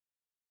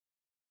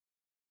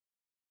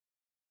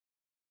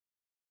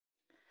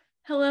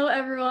Hello,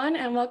 everyone,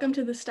 and welcome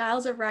to the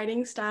Styles of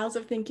Writing, Styles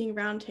of Thinking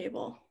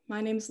Roundtable.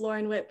 My name is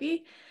Lauren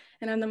Whitby,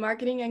 and I'm the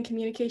Marketing and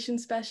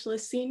Communications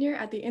Specialist Senior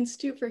at the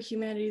Institute for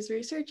Humanities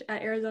Research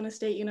at Arizona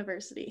State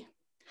University.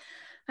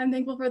 I'm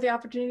thankful for the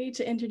opportunity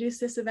to introduce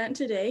this event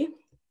today.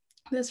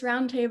 This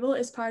roundtable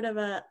is part of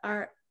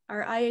our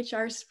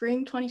IHR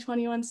Spring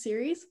 2021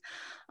 series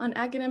on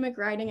academic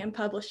writing and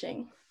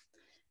publishing.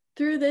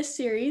 Through this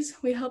series,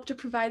 we hope to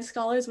provide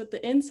scholars with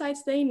the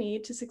insights they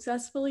need to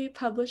successfully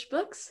publish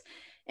books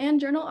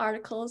and journal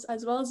articles,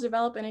 as well as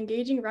develop an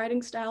engaging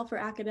writing style for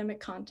academic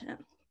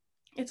content.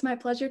 It's my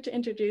pleasure to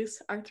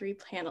introduce our three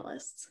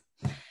panelists.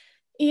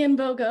 Ian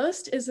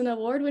Bogost is an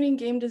award-winning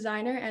game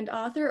designer and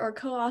author or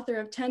co-author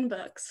of 10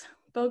 books.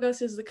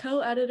 Bogost is the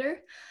co-editor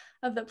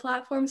of the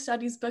Platform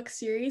Studies book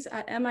series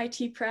at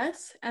MIT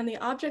Press and the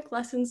Object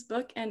Lessons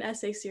book and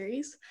essay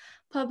series,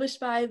 published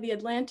by The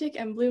Atlantic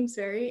and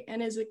Bloomsbury,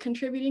 and is a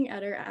contributing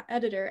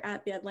editor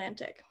at The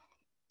Atlantic.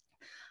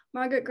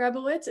 Margret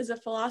Grebowicz is a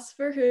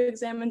philosopher who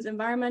examines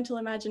environmental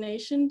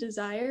imagination,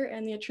 desire,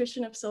 and the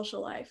attrition of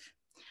social life.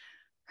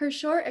 Her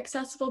short,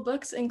 accessible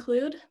books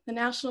include The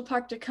National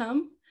Park to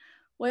Come,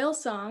 Whale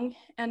Song,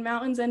 and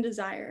Mountains and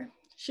Desire.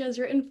 She has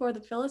written for the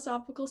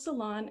Philosophical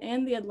Salon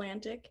and The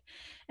Atlantic,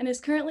 and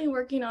is currently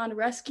working on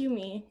Rescue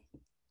Me,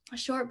 a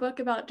short book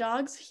about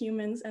dogs,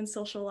 humans, and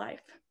social life.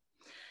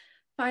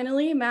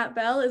 Finally, Matt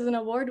Bell is an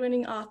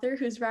award-winning author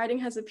whose writing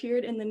has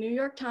appeared in the New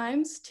York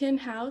Times, Tin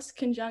House,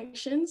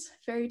 Conjunctions,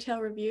 Fairy Tale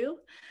Review,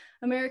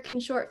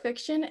 American Short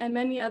Fiction, and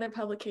many other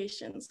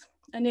publications.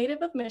 A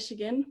native of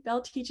Michigan,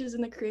 Bell teaches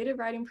in the creative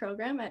writing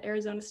program at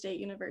Arizona State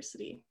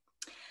University.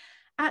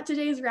 At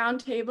today's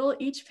roundtable,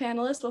 each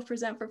panelist will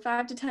present for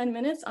 5 to 10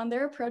 minutes on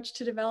their approach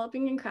to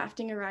developing and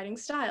crafting a writing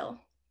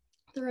style.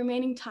 The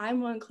remaining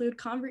time will include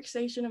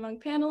conversation among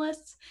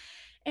panelists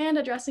and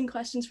addressing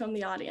questions from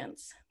the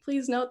audience.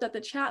 Please note that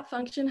the chat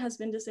function has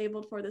been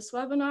disabled for this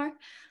webinar,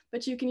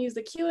 but you can use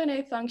the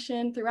Q&A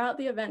function throughout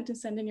the event to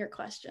send in your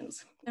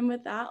questions. And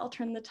with that, I'll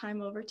turn the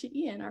time over to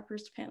Ian, our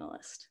first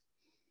panelist.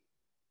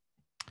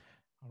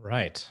 All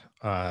right.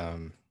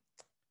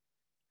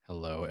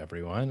 Hello,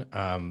 everyone.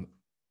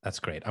 That's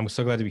great. I'm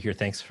so glad to be here.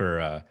 Thanks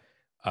for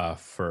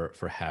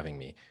having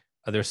me.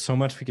 There's so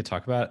much we could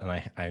talk about, and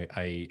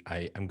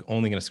I'm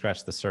only going to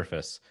scratch the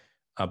surface.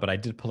 But I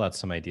did pull out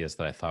some ideas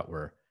that I thought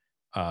were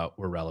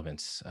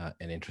relevant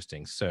and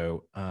interesting.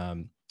 So,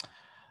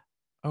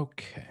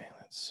 okay,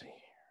 let's see.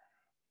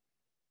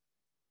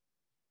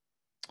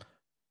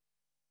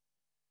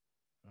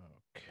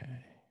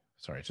 Okay,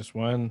 sorry, just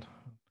my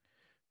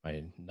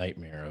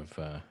nightmare of,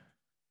 I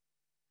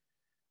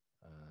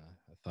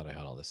thought I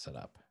had all this set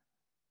up.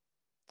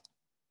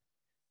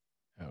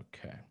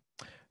 Okay,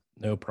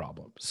 no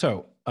problem.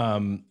 So,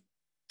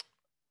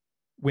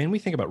 when we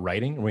think about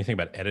writing, when we think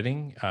about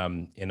editing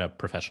in a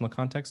professional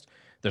context,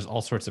 there's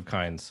all sorts of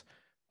kinds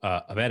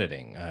of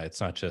editing.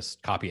 It's not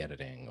just copy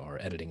editing or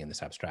editing in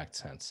this abstract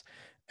sense.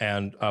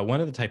 And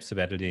one of the types of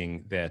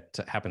editing that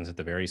happens at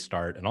the very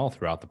start and all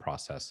throughout the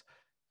process,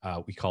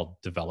 we call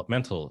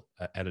developmental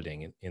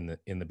editing in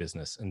the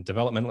business. And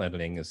developmental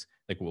editing is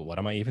like, well, what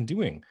am I even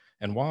doing,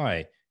 and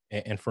why,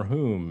 and for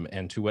whom,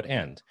 and to what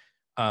end?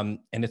 And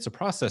it's a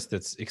process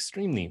that's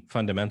extremely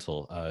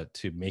fundamental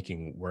to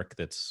making work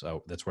that's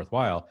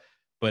worthwhile,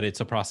 but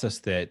it's a process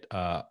that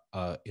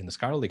in the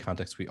scholarly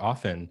context, we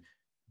often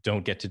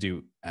don't get to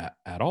do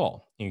at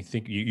all. You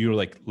think you're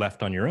like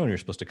left on your own. You're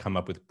supposed to come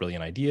up with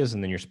brilliant ideas,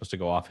 and then you're supposed to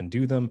go off and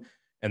do them.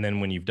 And then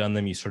when you've done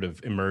them, you sort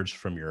of emerge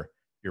from your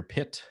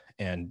pit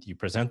and you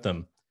present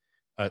them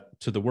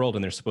to the world,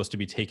 and they're supposed to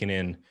be taken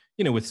in,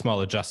 with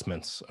small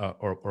adjustments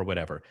or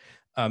whatever.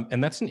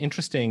 And that's an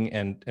interesting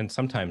and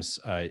sometimes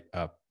a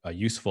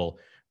useful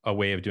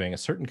way of doing a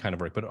certain kind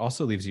of work, but it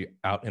also leaves you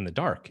out in the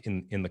dark,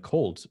 in the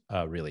cold,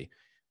 really.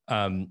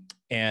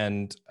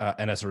 And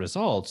as a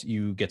result,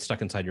 you get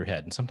stuck inside your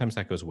head, and sometimes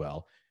that goes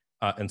well,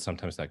 and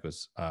sometimes that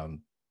goes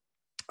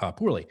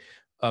poorly.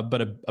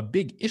 But a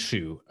big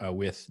issue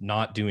with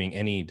not doing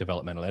any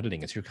developmental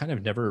editing is you're kind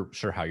of never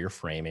sure how you're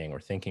framing or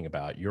thinking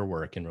about your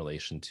work in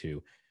relation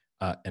to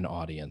an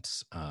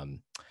audience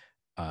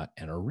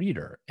and a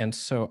reader. And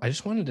so I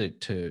just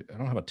wanted to, I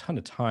don't have a ton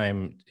of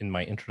time in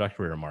my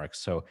introductory remarks,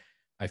 so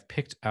I've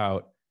picked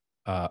out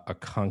a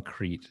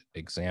concrete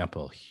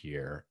example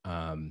here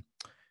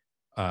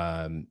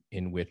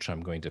in which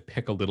I'm going to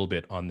pick a little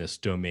bit on this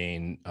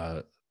domain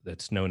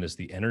that's known as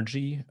the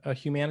energy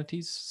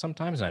humanities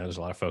sometimes. And I know there's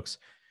a lot of folks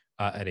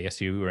at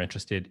ASU who are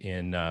interested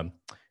in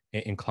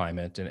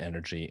climate and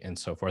energy and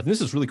so forth. And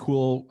this is really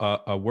cool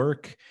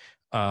work.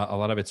 A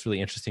lot of it's really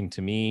interesting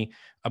to me,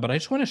 but I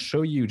just want to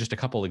show you just a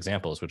couple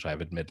examples, which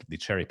I've admittedly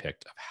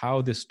cherry-picked, of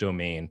how this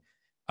domain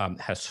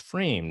has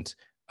framed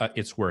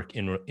its work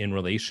in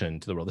relation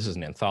to the world. This is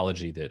an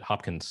anthology that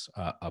Hopkins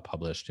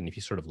published, and if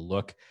you sort of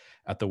look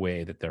at the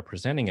way that they're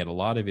presenting it, a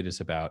lot of it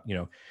is about,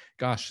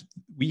 gosh,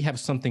 we have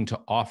something to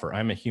offer.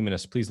 I'm a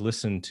humanist. Please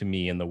listen to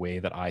me in the way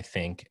that I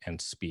think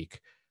and speak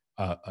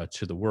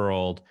to the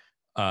world.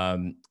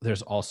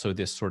 There's also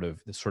this sort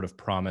of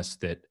promise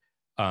that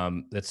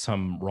that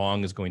some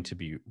wrong is going to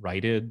be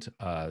righted,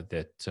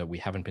 that we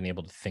haven't been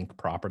able to think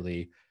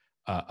properly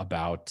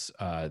about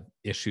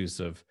issues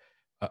of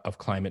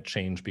climate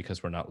change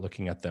because we're not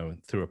looking at them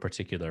through a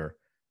particular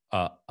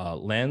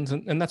lens,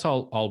 and that's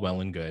all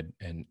well and good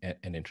and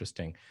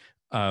interesting.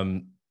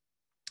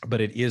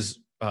 But it is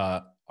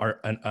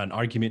an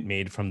argument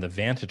made from the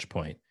vantage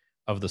point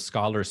of the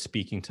scholars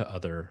speaking to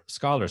other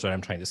scholars. Right?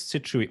 I'm trying to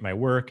situate my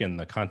work in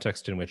the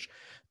context in which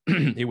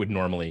it would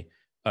normally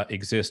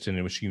exist, and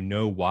in which you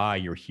know why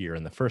you're here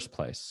in the first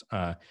place.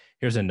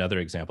 Here's another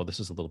example. This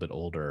is a little bit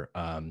older.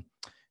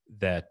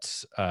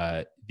 That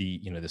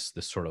this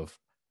sort of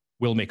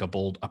will make a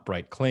bold,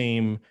 upright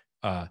claim.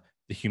 The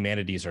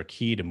humanities are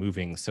key to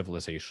moving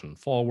civilization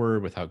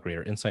forward without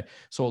greater insight.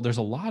 So there's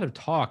a lot of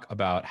talk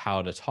about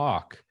how to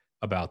talk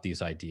about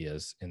these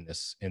ideas in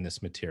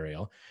this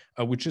material,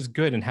 which is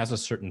good and has a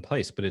certain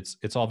place, but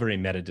it's all very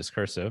meta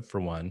discursive for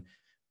one,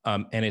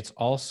 and it's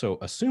also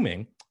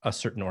assuming a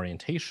certain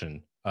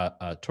orientation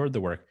toward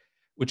the work,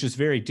 which is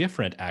very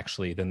different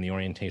actually than the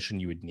orientation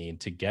you would need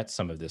to get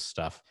some of this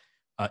stuff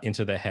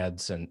into the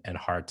heads and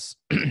hearts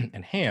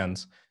and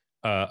hands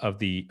of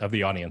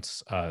the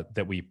audience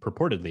that we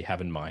purportedly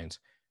have in mind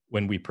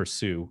when we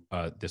pursue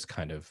this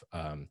kind of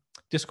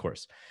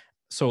discourse.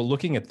 So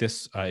looking at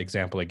this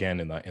example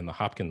again in the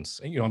Hopkins,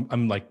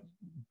 I'm like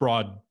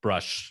broad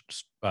brush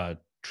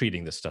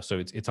treating this stuff, so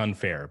it's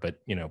unfair.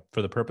 But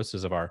for the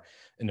purposes of our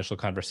initial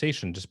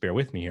conversation, just bear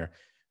with me here.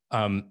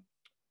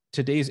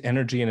 Today's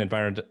energy and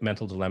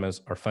environmental dilemmas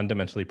are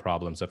fundamentally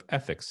problems of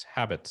ethics,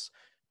 habits,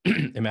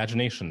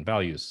 imagination,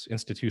 values,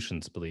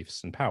 institutions,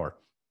 beliefs, and power.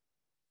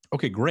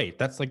 Okay, great.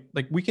 That's like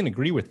we can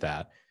agree with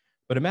that.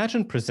 But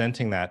imagine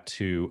presenting that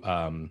to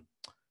an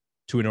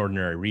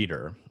ordinary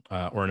reader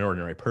or an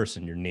ordinary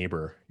person, your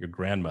neighbor, your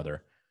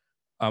grandmother.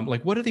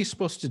 What are they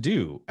supposed to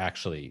do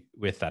actually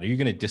with that? Are you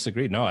going to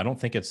disagree? No, I don't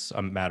think it's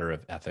a matter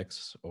of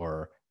ethics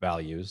or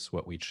values,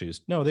 what we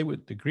choose. No, they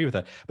would agree with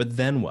that. But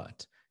then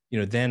what?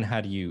 Then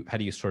how do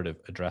you sort of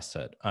address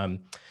it?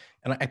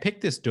 And I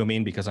picked this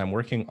domain because I'm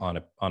working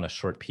on a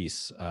short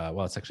piece.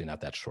 Well, it's actually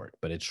not that short,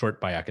 but it's short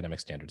by academic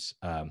standards.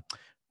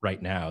 Right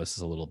now, this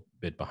is a little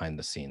bit behind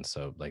the scenes,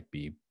 so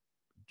be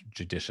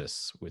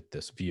judicious with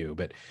this view.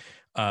 But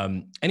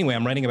anyway,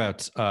 I'm writing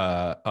about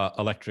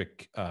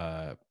electric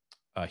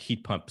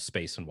heat pump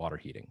space and water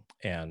heating,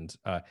 and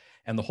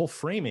the whole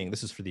framing.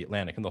 This is for the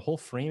Atlantic, and the whole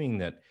framing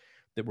that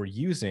we're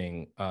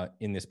using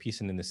in this piece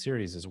and in this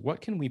series is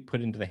what can we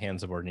put into the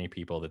hands of ordinary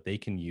people that they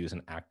can use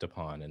and act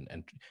upon,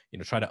 and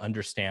try to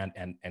understand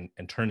and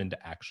turn into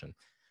action.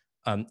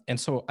 And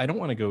so I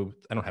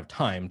don't have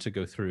time to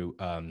go through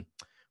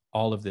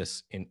all of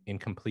this in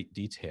complete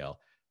detail,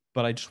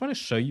 but I just want to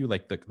show you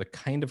the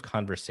kind of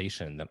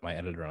conversation that my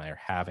editor and I are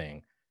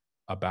having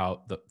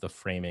about the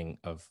framing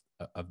of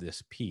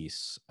this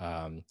piece.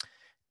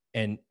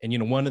 And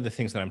one of the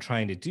things that I'm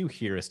trying to do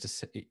here is to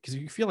say, because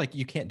you feel like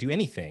you can't do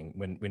anything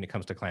when it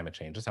comes to climate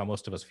change. That's how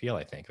most of us feel,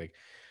 I think.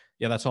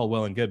 Yeah, that's all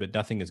well and good, but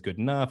nothing is good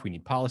enough. We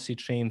need policy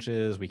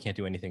changes. We can't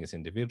do anything as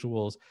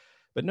individuals.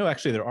 But no,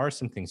 actually, there are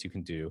some things you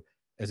can do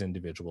as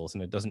individuals,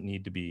 and it doesn't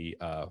need to be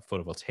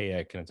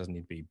photovoltaic, and it doesn't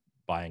need to be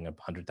buying a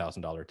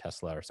 $100,000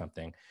 Tesla or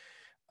something.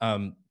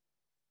 And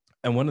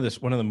one of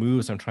the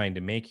moves I'm trying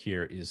to make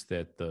here is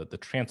that the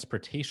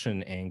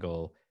transportation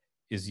angle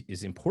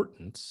is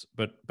important,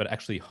 but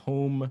actually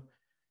home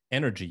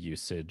energy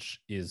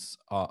usage is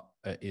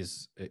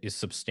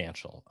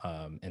substantial,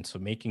 and so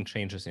making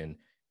changes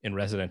in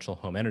residential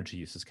home energy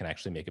uses can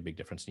actually make a big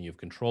difference, and you have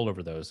control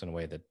over those in a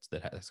way that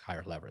has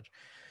higher leverage.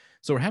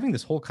 So we're having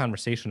this whole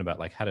conversation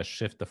about how to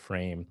shift the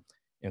frame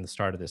in the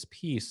start of this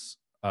piece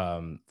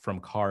from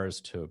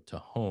cars to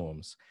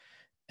homes,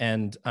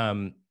 and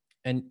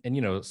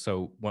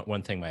so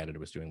one thing my editor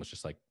was doing was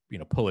just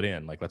pull it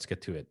in, let's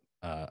get to it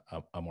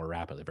a more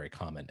rapidly, very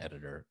common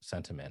editor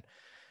sentiment.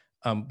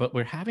 But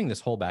we're having this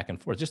whole back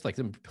and forth, just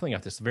I'm pulling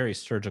out this very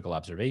surgical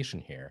observation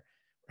here.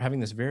 We're having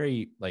this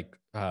very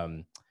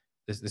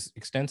this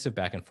extensive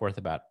back and forth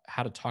about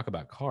how to talk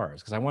about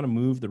cars, because I want to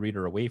move the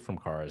reader away from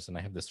cars, and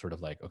I have this sort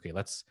of okay,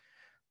 let's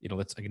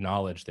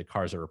acknowledge that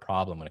cars are a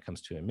problem when it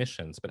comes to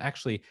emissions. But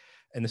actually,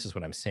 and this is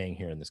what I'm saying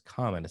here in this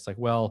comment, it's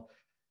well,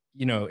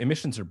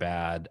 emissions are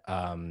bad.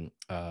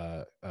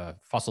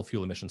 Fossil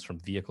fuel emissions from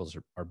vehicles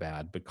are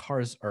bad, but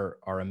cars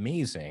are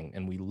amazing,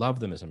 and we love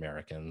them as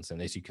Americans.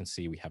 And as you can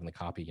see, we have in the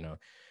copy,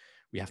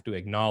 we have to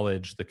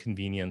acknowledge the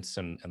convenience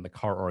and the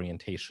car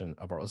orientation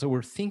of our. So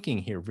we're thinking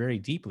here very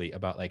deeply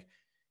about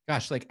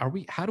gosh,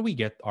 how do we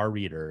get our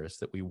readers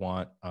that we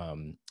want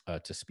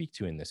to speak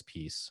to in this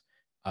piece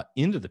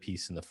into the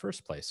piece in the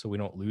first place, so we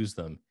don't lose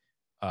them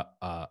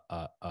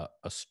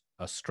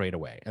straight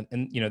away.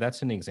 And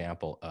that's an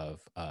example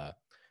of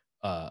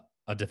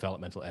a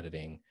developmental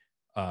editing,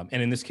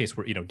 and in this case,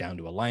 we're down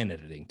to a line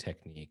editing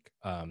technique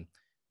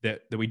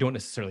that we don't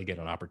necessarily get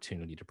an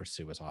opportunity to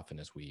pursue as often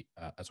as we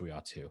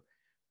ought to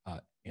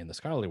in the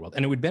scholarly world.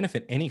 And it would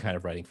benefit any kind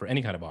of writing for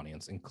any kind of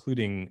audience,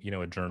 including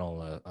a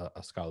journal,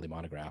 a scholarly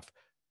monograph,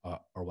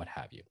 or what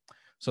have you.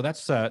 So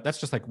that's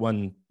just like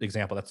one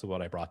example. That's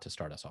what I brought to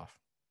start us off.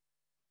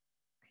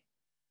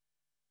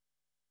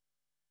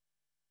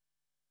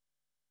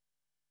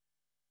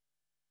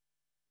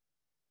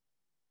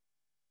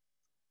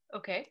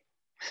 Okay.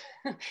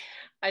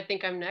 I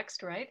think I'm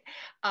next, right?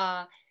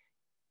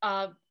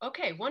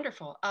 Okay,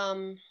 wonderful. Let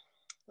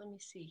me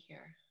see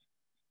here.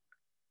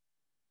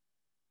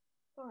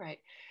 All right.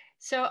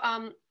 So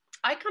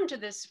I come to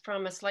this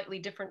from a slightly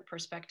different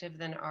perspective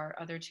than our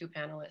other two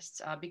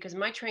panelists because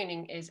my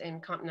training is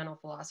in continental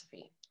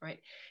philosophy, right?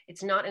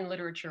 It's not in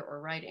literature or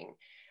writing.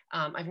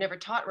 I've never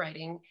taught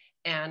writing,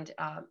 and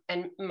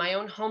my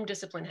own home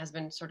discipline has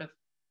been sort of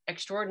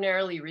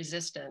extraordinarily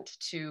resistant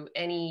to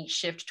any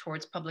shift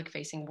towards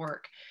public-facing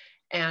work.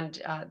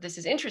 And this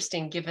is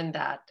interesting given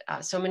that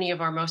so many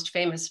of our most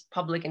famous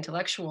public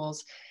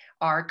intellectuals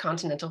are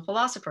continental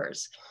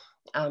philosophers.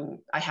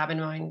 I have in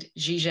mind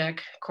Zizek,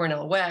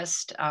 Cornel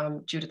West,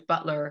 Judith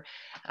Butler,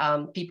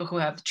 people who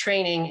have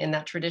training in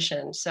that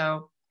tradition.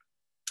 So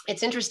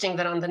it's interesting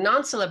that on the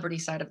non-celebrity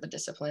side of the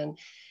discipline,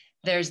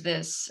 there's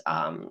this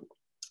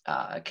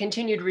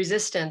continued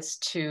resistance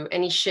to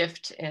any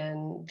shift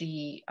in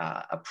the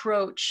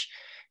approach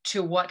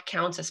to what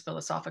counts as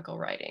philosophical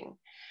writing.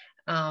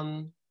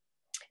 And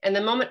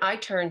the moment I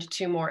turned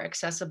to more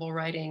accessible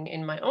writing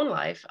in my own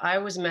life, I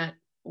was met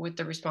with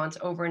the response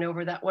over and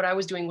over that what I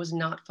was doing was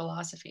not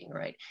philosophy,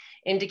 right?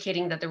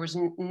 Indicating that there was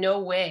no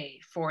way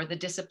for the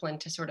discipline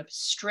to sort of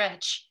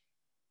stretch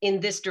in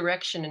this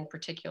direction in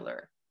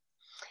particular.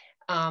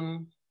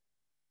 And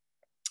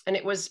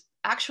it was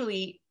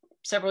actually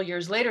several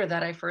years later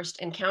that I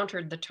first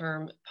encountered the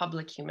term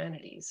public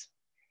humanities.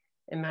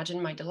 Imagine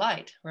my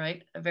delight,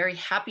 right? A very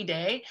happy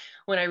day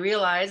when I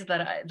realized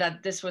that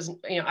that this was,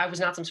 I was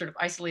not some sort of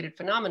isolated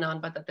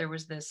phenomenon, but that there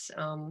was this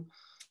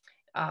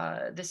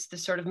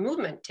this sort of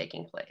movement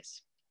taking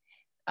place.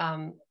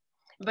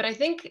 But I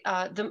think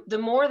the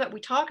more that we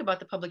talk about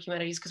the public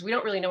humanities, because we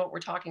don't really know what we're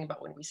talking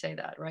about when we say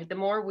that, right? The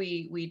more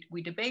we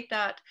debate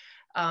that,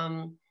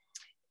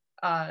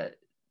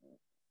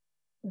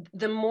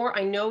 the more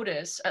I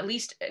notice, at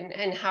least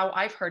in how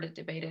I've heard it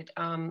debated,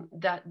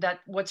 that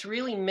what's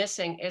really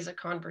missing is a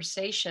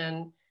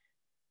conversation,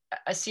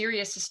 a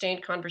serious,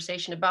 sustained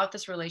conversation about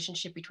this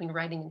relationship between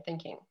writing and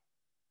thinking.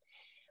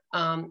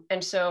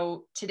 And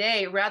so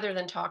today, rather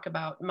than talk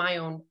about my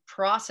own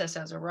process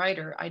as a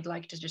writer, I'd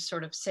like to just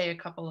sort of say a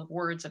couple of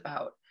words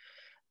about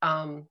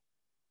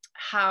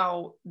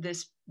how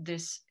this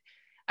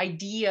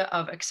idea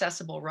of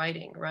accessible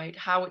writing, right?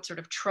 How it sort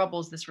of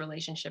troubles this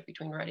relationship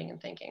between writing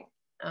and thinking.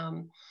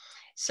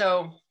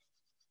 So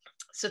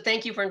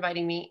thank you for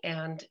inviting me,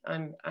 and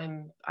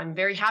I'm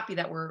very happy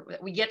that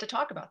we get to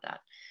talk about that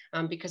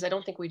because I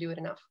don't think we do it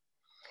enough.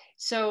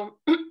 So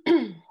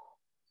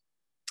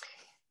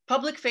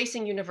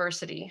public-facing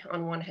university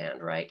on one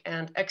hand, right,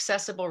 and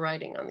accessible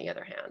writing on the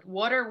other hand.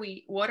 What are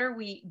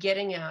we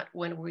getting at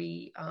when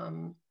we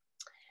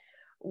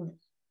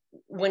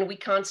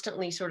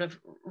constantly sort of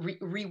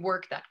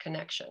rework that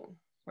connection,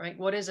 right?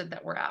 What is it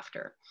that we're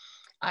after?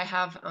 I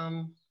have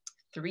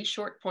 3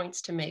 short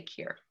points to make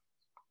here.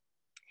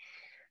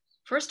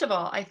 First of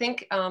all, I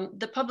think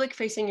the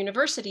public-facing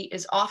university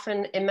is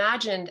often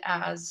imagined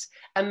as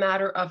a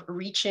matter of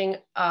reaching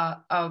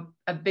a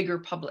bigger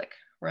public,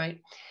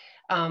 right?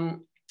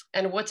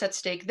 And what's at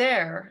stake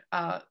there,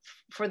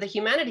 for the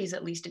humanities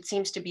at least, it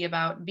seems to be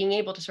about being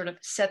able to sort of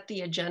set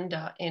the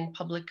agenda in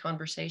public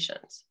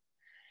conversations.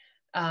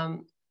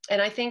 And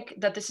I think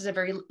that this is a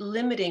very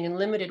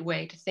limited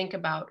way to think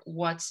about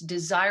what's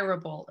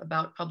desirable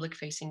about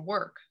public-facing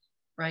work,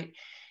 right?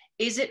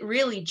 Is it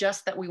really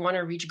just that we want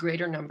to reach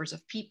greater numbers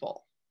of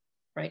people,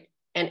 right?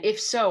 And if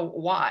so,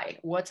 why?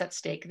 What's at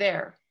stake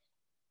there?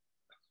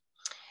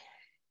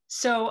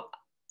 So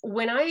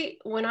when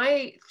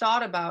I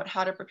thought about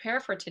how to prepare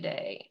for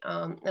today,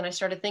 and I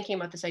started thinking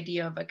about this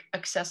idea of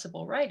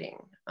accessible writing,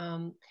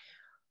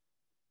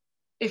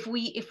 if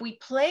we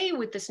play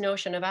with this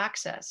notion of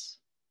access,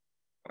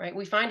 right,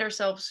 we find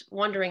ourselves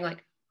wondering,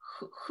 like,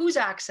 whose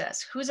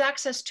access? Whose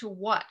access to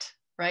what,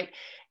 right?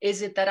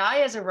 Is it that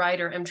I, as a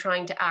writer, am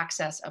trying to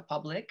access a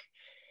public?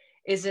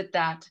 Is it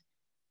that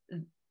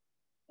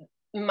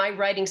my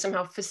writing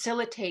somehow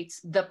facilitates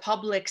the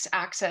public's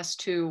access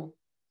to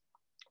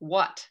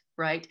what,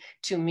 right?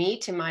 To me,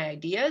 to my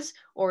ideas?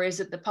 Or is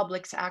it the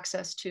public's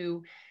access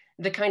to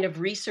the kind of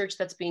research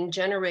that's being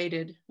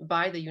generated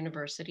by the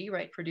university,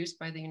 right? Produced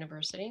by the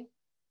university.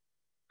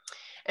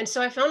 And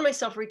so I found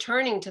myself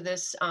returning to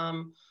this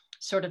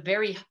sort of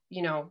very,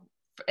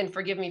 and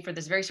forgive me for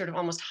this very sort of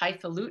almost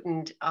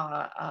highfalutin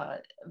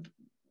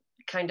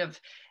kind of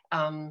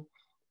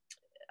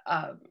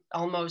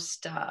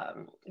almost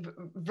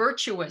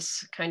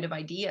virtuous kind of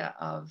idea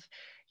of,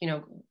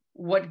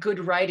 what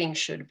good writing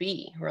should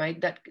be,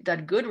 right?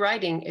 That good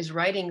writing is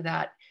writing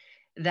that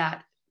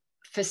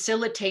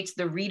facilitates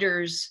the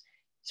reader's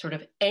sort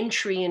of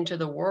entry into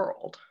the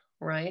world,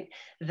 right?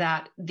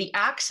 That the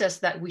access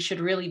that we should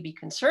really be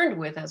concerned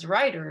with as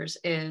writers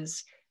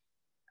is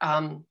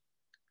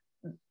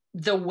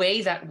the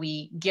way that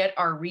we get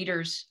our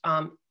readers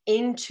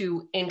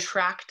into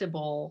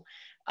intractable,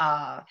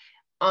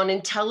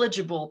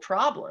 unintelligible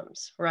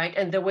problems, right?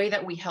 And the way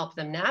that we help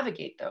them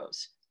navigate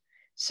those.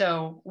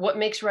 So what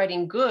makes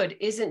writing good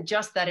isn't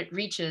just that it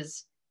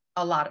reaches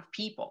a lot of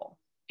people,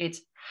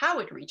 it's how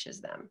it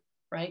reaches them,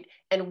 right?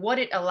 And what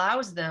it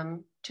allows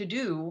them to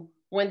do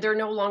when they're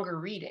no longer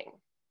reading.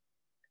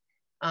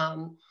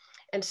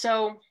 And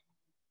so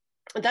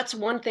that's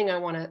one thing I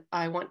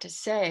want to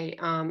say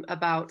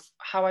about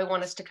how I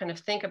want us to kind of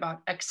think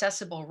about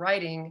accessible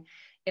writing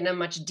in a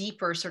much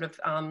deeper sort of,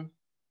 I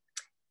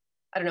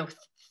don't know,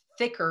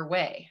 thicker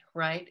way,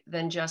 right?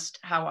 Than just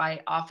how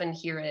I often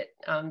hear it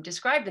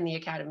described in the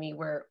academy,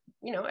 where,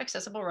 you know,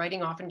 accessible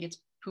writing often gets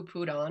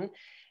poo-pooed on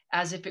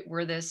as if it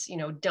were this, you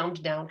know,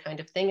 dumbed down kind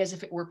of thing, as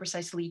if it were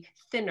precisely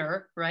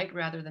thinner, right,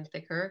 rather than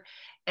thicker,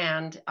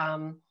 and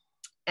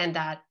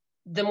that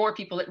the more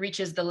people it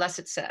reaches, the less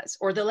it says,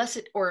 or the less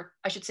it, or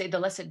I should say, the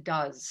less it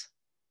does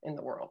in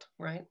the world,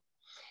 right?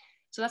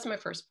 So that's my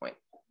first point.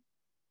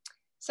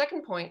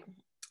 Second point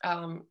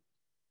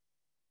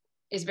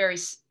is very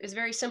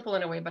simple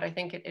in a way, but I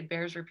think it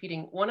bears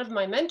repeating. One of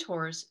my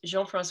mentors,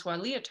 Jean-Francois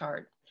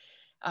Lyotard,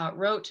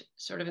 wrote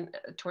sort of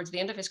towards the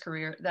end of his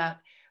career that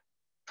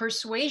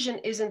persuasion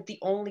isn't the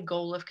only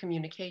goal of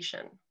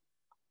communication.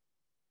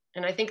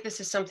 And I think this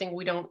is something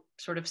we don't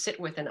sort of sit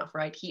with enough,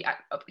 right? He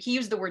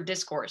used the word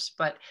discourse,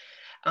 but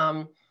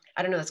I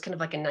don't know, that's kind of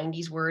like a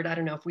 90s word. I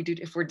don't know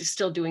if we're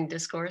still doing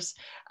discourse.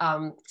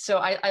 So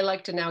I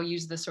like to now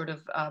use the sort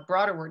of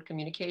broader word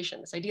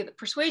communication, this idea that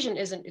persuasion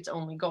isn't its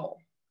only goal.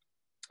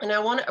 And I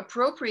want to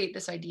appropriate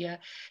this idea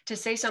to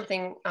say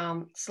something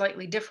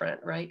slightly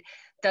different, right?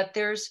 That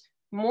there's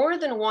more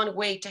than one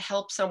way to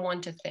help someone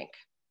to think,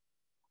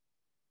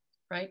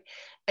 right?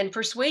 And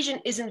persuasion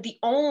isn't the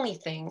only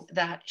thing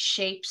that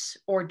shapes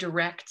or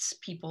directs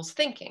people's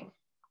thinking.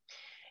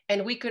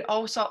 And we could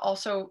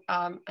also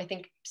I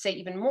think, say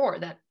even more,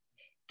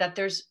 that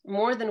there's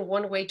more than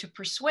one way to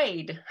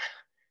persuade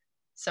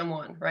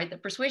someone, right?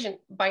 That persuasion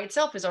by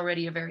itself is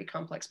already a very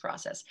complex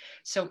process.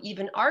 So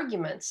even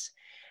arguments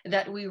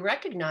that we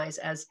recognize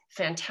as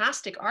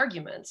fantastic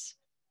arguments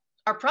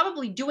are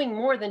probably doing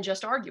more than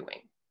just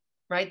arguing,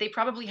 right? They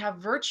probably have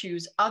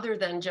virtues other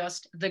than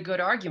just the good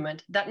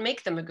argument that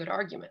make them a good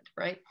argument,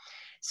 right?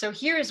 So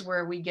here is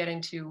where we get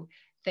into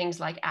things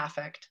like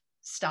affect,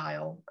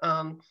 style,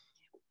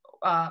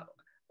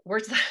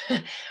 words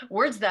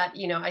that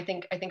you know, I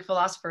think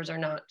philosophers are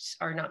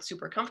not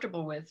super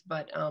comfortable with,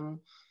 but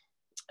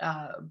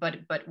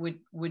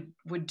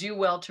would do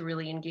well to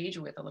really engage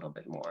with a little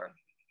bit more.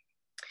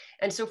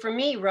 And so for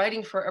me,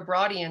 writing for a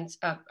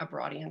broader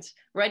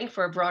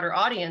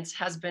audience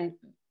has been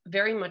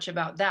very much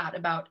about that,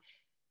 about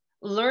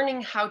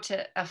learning how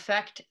to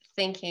affect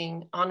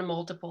thinking on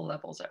multiple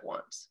levels at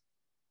once,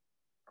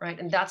 right?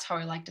 And that's how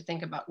I like to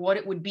think about what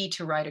it would be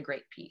to write a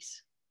great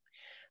piece.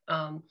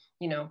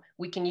 You know,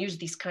 we can use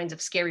these kinds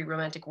of scary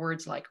romantic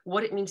words like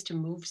what it means to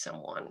move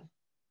someone.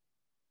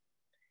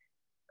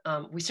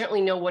 We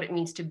certainly know what it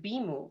means to be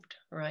moved,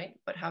 right?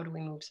 But how do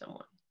we move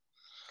someone?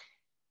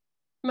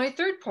 My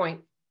third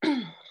point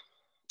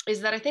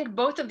is that I think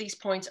both of these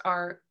points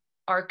are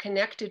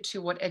connected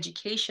to what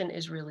education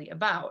is really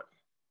about,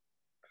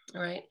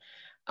 right?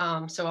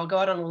 So I'll go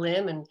out on a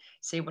limb and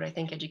say what I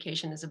think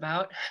education is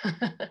about.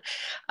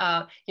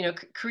 You know,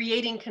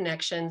 creating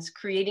connections,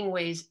 creating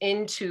ways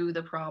into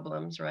the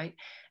problems, right?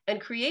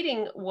 And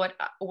creating what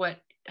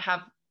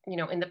have, you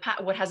know,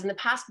 what has in the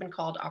past been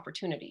called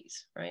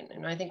opportunities, right?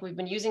 And I think we've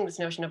been using this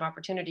notion of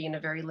opportunity in a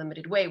very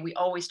limited way. We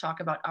always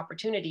talk about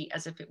opportunity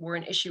as if it were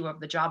an issue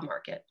of the job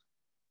market.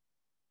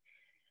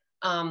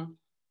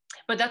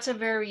 But that's a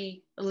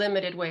very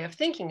limited way of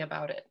thinking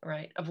about it,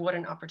 right? Of what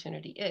an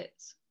opportunity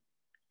is.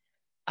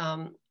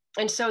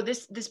 And so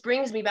this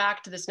brings me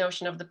back to this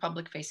notion of the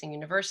public-facing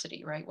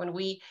university, right? When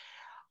we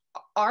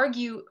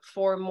argue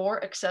for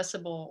more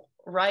accessible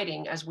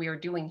writing, as we are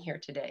doing here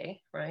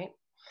today, right?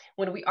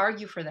 When we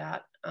argue for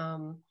that,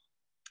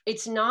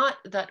 it's not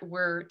that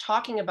we're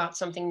talking about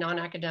something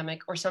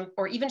non-academic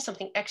or even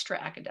something extra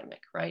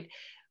academic, right?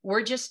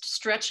 We're just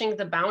stretching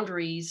the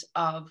boundaries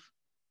of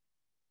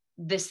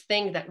this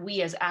thing that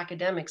we as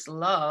academics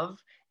love,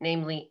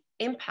 namely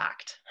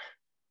impact,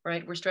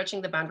 right? We're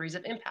stretching the boundaries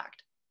of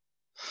impact.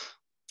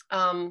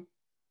 And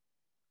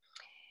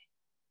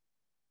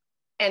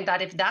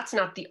that if that's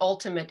not the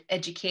ultimate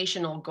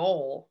educational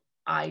goal,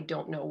 I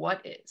don't know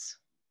what is.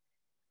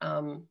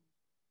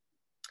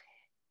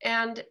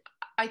 And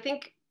I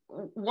think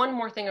one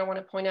more thing I want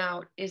to point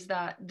out is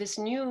that this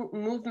new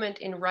movement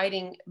in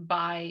writing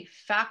by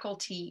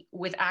faculty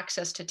with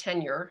access to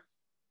tenure,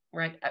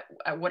 right,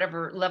 at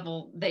whatever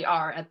level they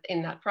are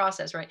in that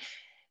process, right?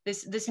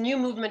 This new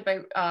movement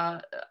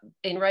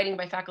in writing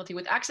by faculty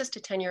with access to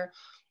tenure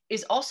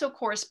is also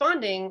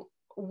corresponding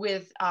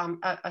with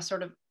a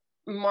sort of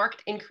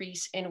marked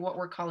increase in what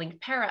we're calling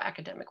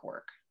para-academic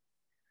work,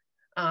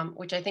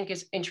 which I think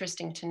is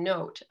interesting to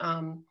note.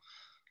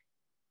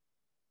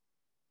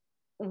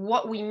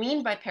 What we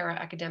mean by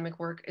para-academic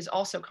work is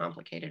also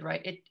complicated,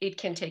 right? It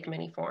can take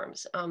many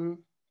forms.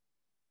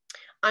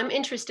 I'm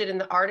interested in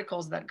the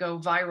articles that go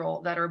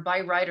viral that are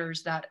by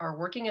writers that are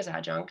working as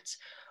adjuncts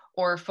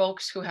or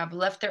folks who have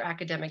left their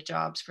academic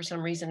jobs for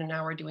some reason and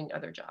now are doing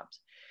other jobs.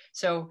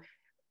 So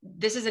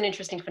this is an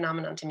interesting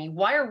phenomenon to me.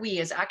 Why are we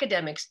as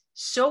academics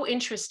so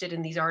interested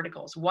in these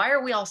articles? Why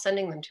are we all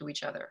sending them to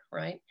each other,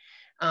 right?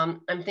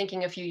 I'm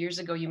thinking a few years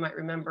ago, you might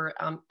remember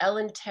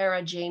Ellen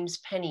Tara James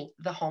Penny,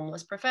 the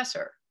homeless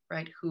professor,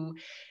 right? Who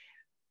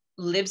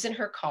lives in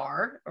her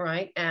car,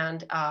 right?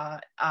 And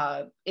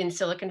in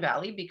Silicon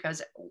Valley,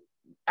 because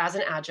as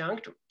an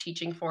adjunct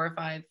teaching 4 or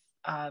 5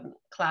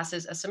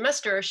 classes a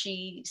semester,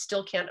 she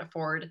still can't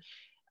afford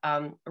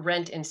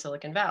rent in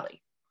Silicon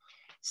Valley.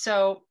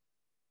 So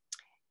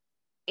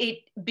it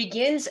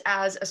begins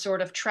as a sort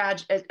of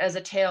as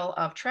a tale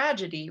of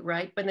tragedy,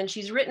 right? But then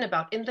she's written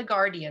about in The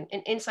Guardian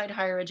and Inside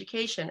Higher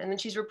Education, and then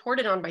she's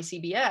reported on by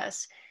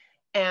CBS.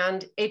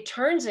 And it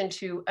turns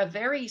into a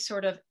very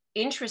sort of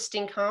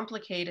interesting,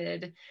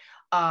 complicated,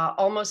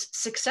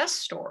 almost success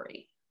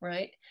story,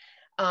 right?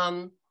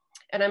 And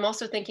I'm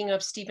also thinking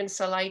of Stephen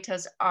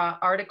Salaita's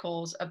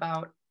articles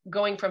about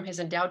going from his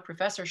endowed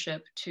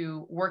professorship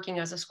to working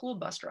as a school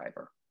bus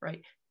driver,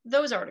 right?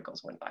 Those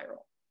articles went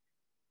viral.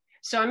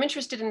 So I'm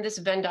interested in this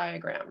Venn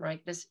diagram,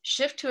 right? This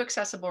shift to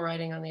accessible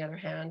writing on the other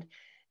hand,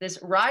 this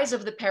rise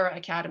of the Para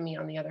Academy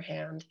on the other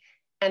hand,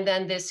 and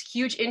then this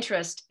huge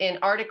interest in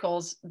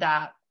articles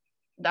that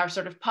are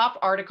sort of pop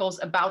articles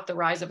about the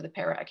rise of the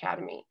Para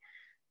Academy.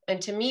 And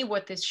to me,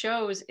 what this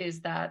shows is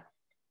that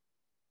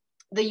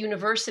the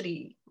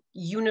university,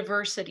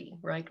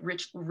 right,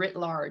 writ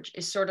large,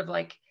 is sort of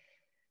like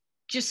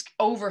just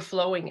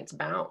overflowing its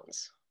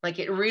bounds. Like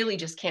it really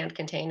just can't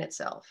contain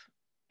itself.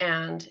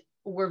 And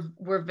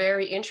we're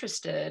very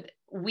interested,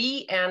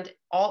 we and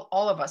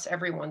all of us,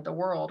 everyone, the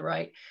world,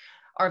 right,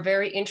 are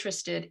very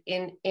interested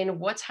in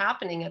what's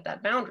happening at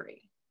that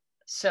boundary.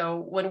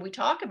 So when we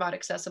talk about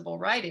accessible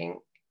writing,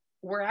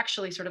 we're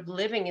actually sort of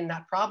living in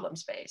that problem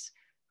space,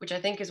 which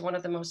I think is one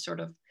of the most sort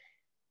of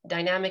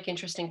dynamic,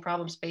 interesting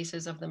problem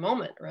spaces of the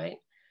moment, right?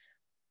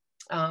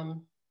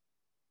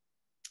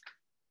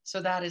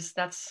 So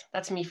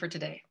that's me for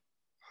today.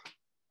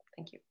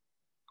 Thank you.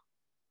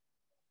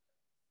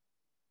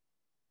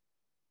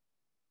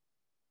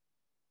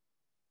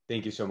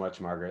 Thank you so much,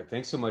 Margaret.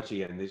 Thanks so much,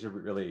 Ian. These are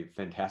really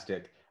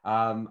fantastic.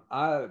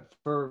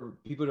 For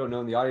people who don't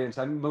know in the audience,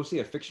 I'm mostly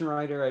a fiction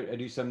writer. I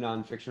do some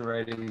nonfiction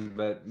writing,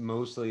 but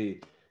mostly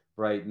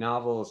write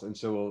novels. And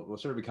so we'll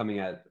sort of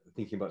be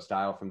thinking about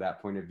style from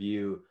that point of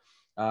view.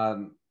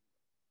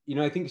 You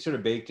know, I think sort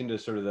of baked into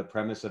sort of the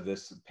premise of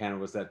this panel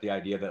was that the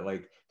idea that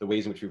like the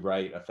ways in which we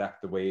write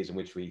affect the ways in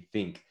which we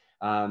think.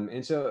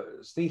 And so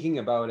thinking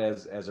about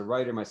as a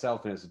writer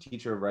myself and as a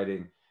teacher of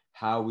writing,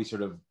 how we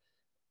sort of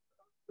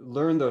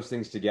learn those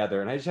things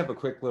together. And I just have a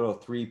quick little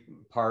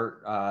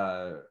 3-part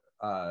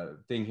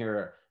thing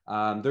here.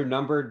 They're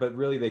numbered, but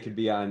really they could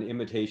be on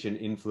imitation,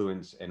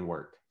 influence, and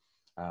work.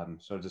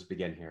 So I'll just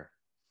begin here.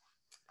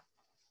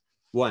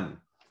 1,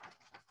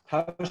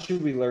 how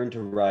should we learn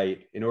to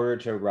write in order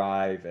to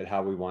arrive at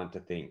how we want to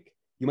think?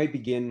 You might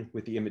begin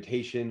with the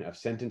imitation of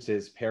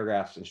sentences,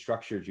 paragraphs, and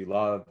structures you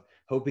love,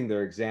 hoping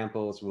their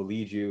examples will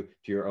lead you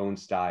to your own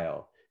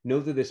style.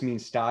 Note that this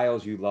means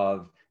styles you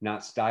love,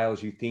 not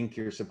styles you think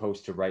you're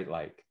supposed to write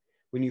like.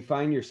 When you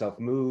find yourself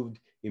moved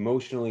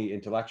emotionally,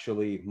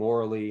 intellectually,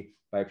 morally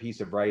by a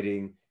piece of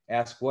writing,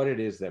 ask what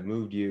it is that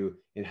moved you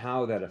and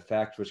how that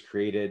effect was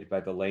created by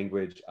the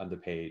language on the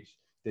page.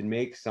 Then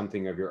make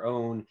something of your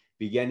own,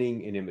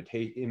 beginning in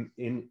imitation,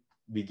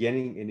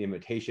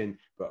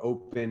 but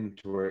open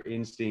to where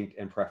instinct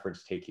and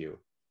preference take you.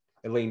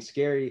 Elaine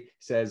Scarry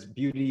says,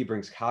 beauty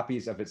brings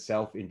copies of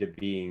itself into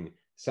being.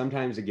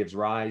 Sometimes it gives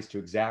rise to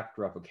exact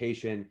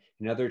replication,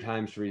 and other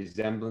times to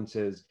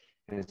resemblances,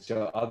 and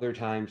so other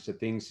times to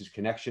things whose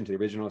connection to the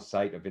original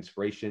site of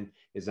inspiration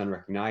is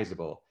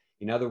unrecognizable.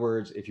 In other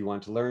words, if you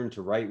want to learn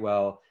to write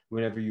well,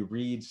 whenever you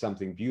read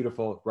something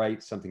beautiful,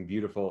 write something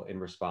beautiful in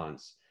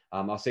response.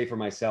 I'll say for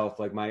myself,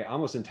 like my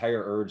almost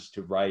entire urge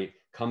to write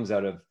comes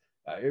out of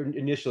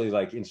initially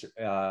like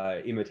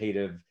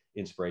imitative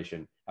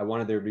inspiration. I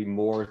wanted there to be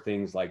more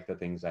things like the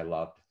things I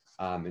loved,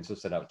 and so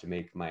set out to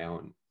make my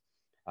own.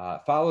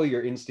 Follow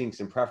your instincts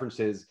and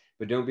preferences,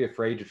 but don't be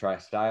afraid to try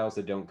styles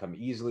that don't come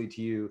easily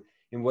to you.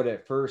 In what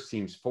at first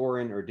seems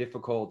foreign or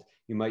difficult,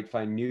 you might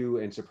find new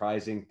and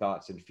surprising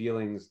thoughts and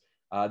feelings.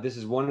 This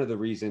is one of the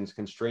reasons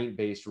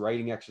constraint-based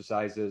writing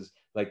exercises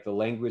like the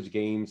language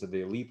games of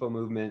the Aleppo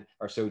movement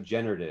are so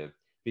generative.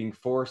 Being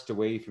forced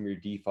away from your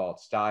default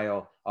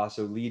style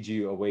also leads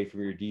you away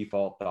from your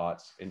default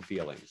thoughts and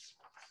feelings.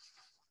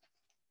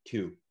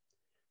 2,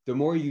 the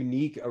more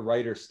unique a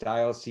writer's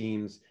style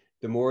seems,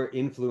 the more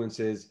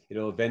influences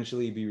it'll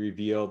eventually be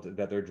revealed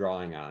that they're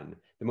drawing on.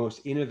 The most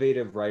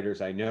innovative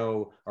writers I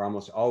know are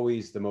almost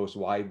always the most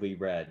widely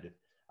read.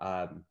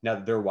 Not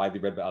that they're widely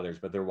read by others,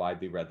 but they're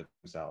widely read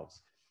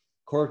themselves.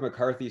 Cormac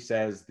McCarthy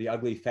says, the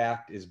ugly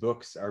fact is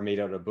books are made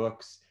out of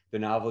books. The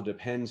novel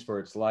depends for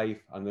its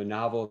life on the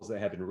novels that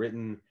have been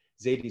written.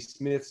 Zadie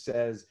Smith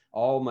says,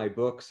 all my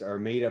books are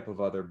made up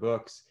of other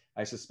books.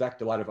 I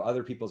suspect a lot of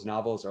other people's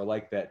novels are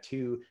like that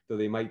too, though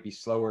they might be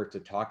slower to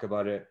talk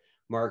about it.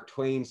 Mark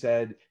Twain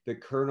said, the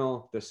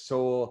kernel, the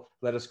soul,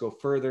 let us go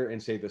further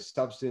and say the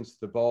substance,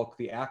 the bulk,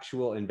 the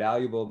actual and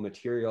valuable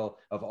material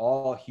of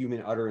all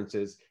human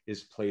utterances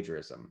is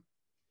plagiarism.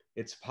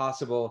 It's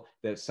possible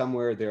that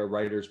somewhere there are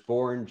writers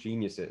born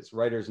geniuses,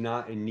 writers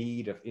not in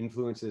need of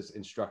influences,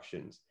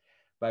 instructions.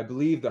 But I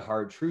believe the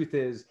hard truth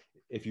is,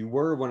 if you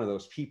were one of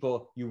those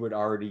people, you would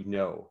already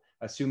know.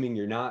 Assuming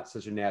you're not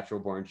such a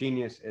natural born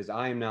genius as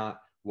I am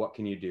not, what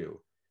can you do?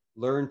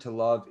 Learn to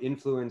love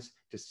influence,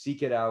 to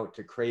seek it out,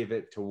 to crave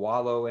it, to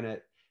wallow in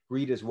it.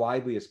 Read as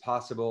widely as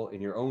possible in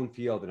your own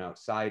field and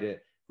outside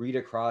it. Read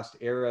across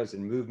eras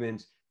and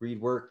movements. Read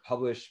work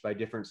published by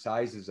different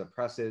sizes of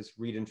presses.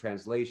 Read in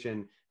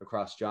translation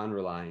across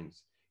genre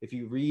lines. If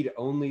you read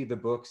only the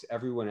books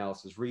everyone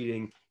else is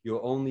reading,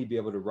 you'll only be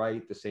able to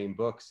write the same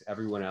books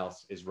everyone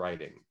else is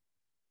writing.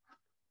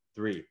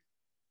 3.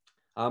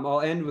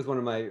 I'll end with one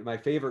of my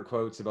favorite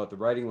quotes about the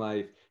writing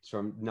life. It's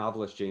from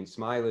novelist Jane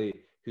Smiley,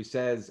 who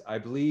says, I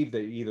believe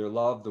that you either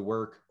love the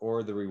work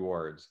or the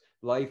rewards.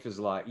 Life is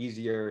a lot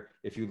easier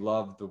if you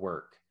love the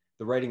work.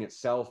 The writing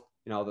itself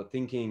and all the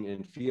thinking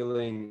and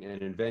feeling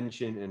and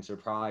invention and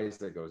surprise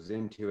that goes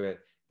into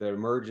it, that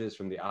emerges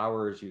from the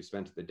hours you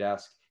spent at the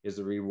desk, is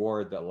the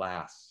reward that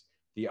lasts.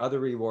 The other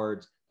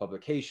rewards,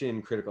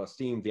 publication, critical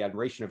esteem, the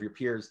admiration of your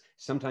peers,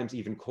 sometimes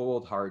even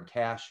cold, hard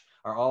cash,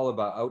 are all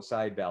about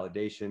outside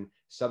validation,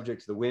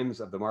 subject to the whims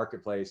of the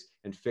marketplace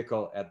and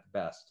fickle at the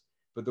best.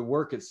 But the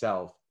work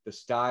itself, the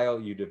style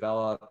you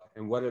develop,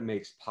 and what it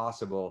makes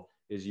possible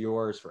is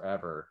yours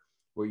forever.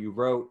 What you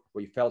wrote,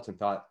 what you felt and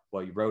thought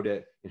while you wrote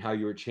it, and how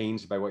you were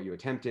changed by what you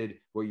attempted,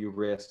 what you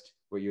risked,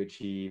 what you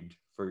achieved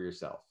for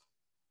yourself.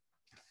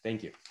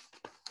 Thank you.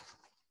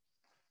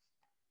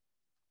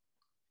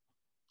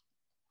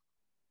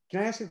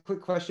 Can I ask a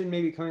quick question,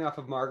 maybe coming off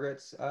of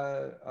Margaret's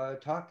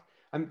talk?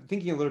 I'm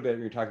thinking a little bit when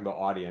you're talking about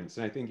audience,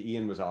 and I think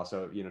Ian was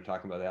also,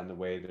 talking about that in the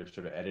way they're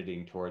sort of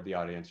editing toward the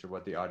audience or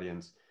what the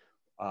audience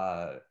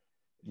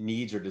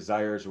needs or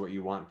desires or what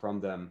you want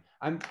from them.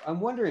 I'm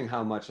wondering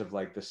how much of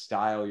like the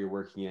style you're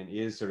working in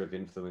is sort of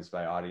influenced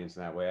by audience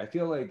in that way. I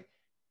feel like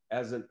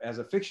as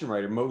a fiction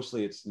writer,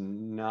 mostly it's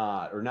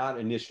not, or not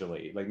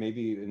initially, like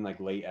maybe in like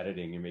late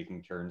editing, you're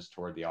making turns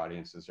toward the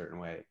audience in a certain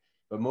way.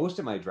 But most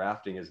of my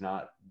drafting is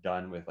not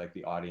done with like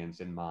the audience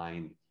in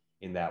mind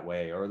in that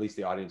way, or at least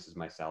the audience is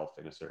myself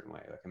in a certain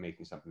way. Like I'm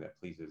making something that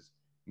pleases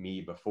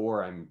me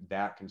before I'm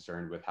that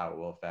concerned with how it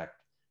will affect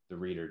the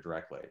reader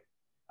directly.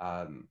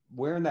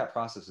 Where in that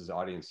process does the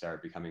audience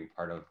start becoming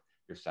part of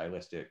your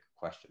stylistic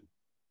question?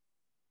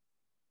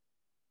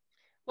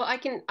 Well, I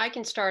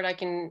can start.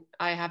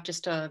 I have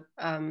just a,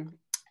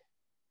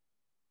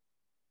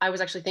 I was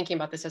actually thinking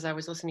about this as I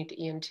was listening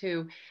to Ian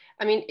too.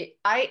 I mean,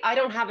 I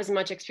don't have as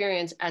much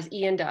experience as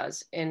Ian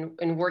does in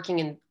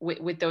working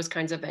with those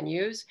kinds of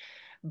venues,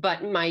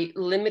 but my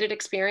limited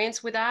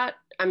experience with that,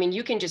 I mean,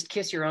 you can just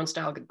kiss your own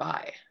style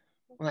goodbye.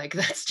 Like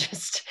that's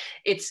just,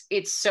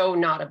 it's so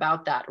not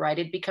about that,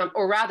 right?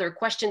 Or rather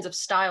questions of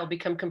style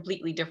become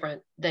completely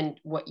different than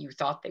what you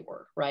thought they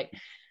were, right?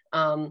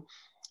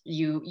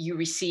 You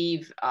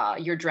receive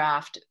your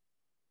draft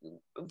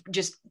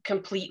just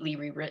completely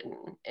rewritten,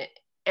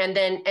 and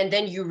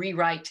then you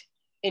rewrite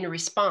in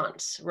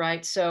response,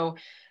 right? So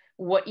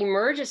what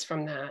emerges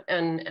from that,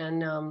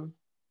 and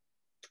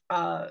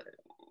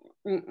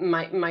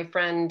my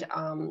friend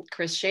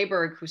Chris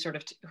Shaberg,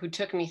 who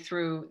took me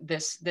through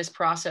this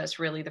process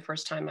really the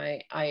first time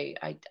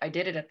I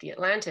did it at the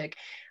Atlantic,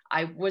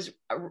 I was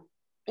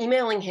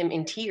emailing him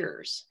in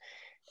tears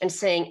and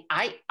saying,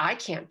 I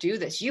can't do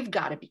this. You've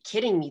got to be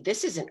kidding me.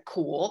 This isn't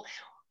cool.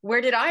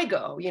 Where did I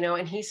go?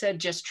 And he said,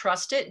 just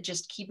trust it.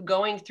 Just keep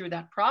going through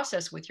that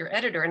process with your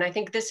editor. And I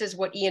think this is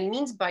what Ian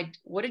means by,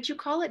 what did you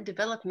call it?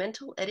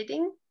 Developmental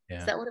editing? Yeah.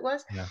 Is that what it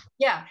was? Yeah.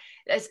 Yeah.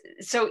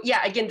 So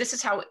yeah, again, this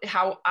is how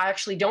I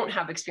actually don't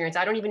have experience.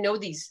 I don't even know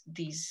these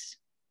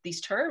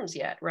terms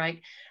yet,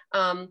 right?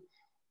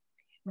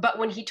 But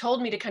when he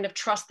told me to kind of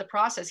trust the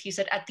process, he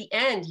said, at the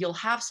end, you'll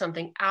have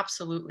something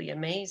absolutely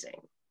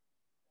amazing.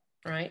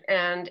 Right.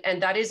 And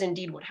that is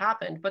indeed what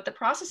happened. But the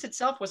process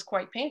itself was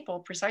quite painful,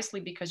 precisely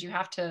because you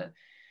have to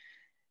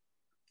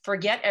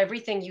forget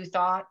everything you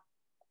thought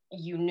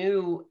you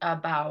knew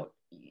about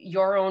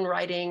your own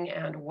writing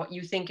and what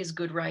you think is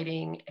good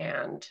writing,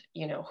 and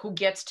who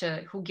gets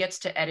to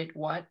edit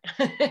what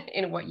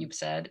in what you've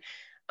said.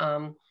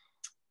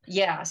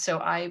 Yeah. So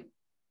I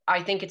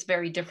think it's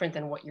very different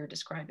than what you're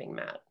describing,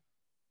 Matt.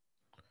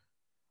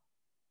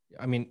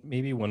 I mean,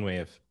 maybe one way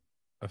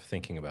of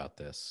thinking about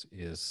this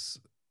is,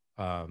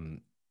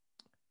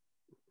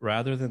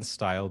 rather than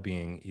style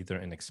being either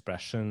an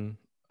expression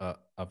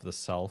of the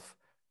self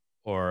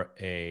or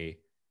a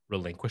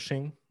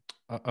relinquishing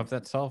of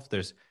that self,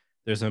 there's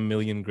a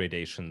million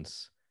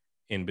gradations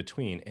in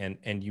between,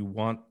 and you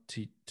want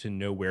to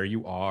know where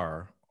you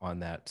are on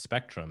that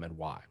spectrum and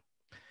why.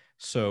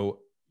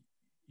 So,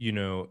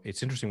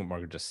 it's interesting what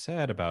Margaret just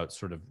said about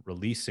sort of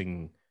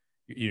releasing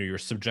you're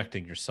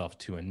subjecting yourself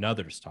to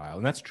another style.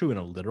 And that's true in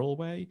a literal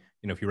way.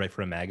 If you write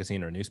for a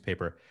magazine or a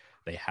newspaper,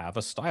 they have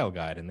a style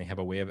guide and they have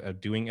a way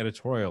of doing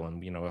editorial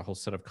and, a whole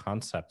set of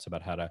concepts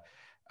about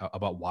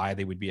about why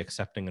they would be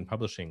accepting and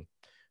publishing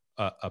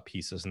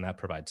pieces. And that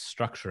provides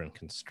structure and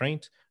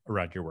constraint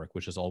around your work,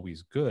 which is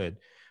always good.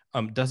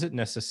 Does it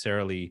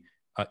necessarily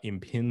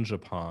impinge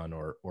upon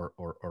or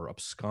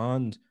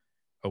abscond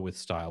with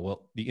style?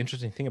 Well, the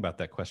interesting thing about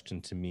that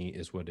question to me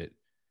is what it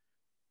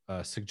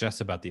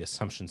suggests about the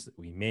assumptions that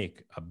we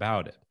make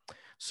about it.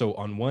 So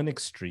on one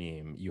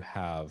extreme, you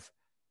have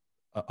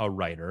a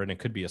writer, and it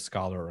could be a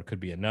scholar or it could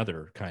be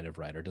another kind of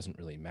writer. It doesn't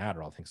really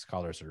matter. I think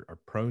scholars are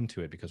prone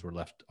to it because we're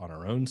left on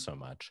our own so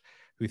much,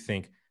 who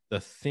think the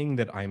thing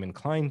that I'm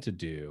inclined to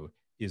do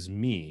is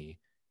me.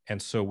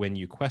 And so when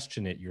you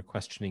question it, you're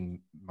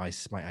questioning my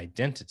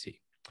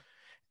identity.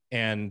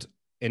 And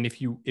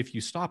if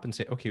you stop and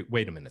say, okay,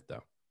 wait a minute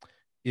though,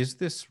 is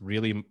this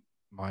really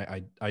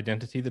my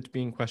identity that's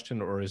being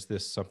questioned, or is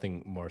this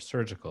something more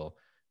surgical?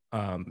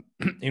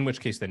 In which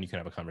case, then you can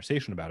have a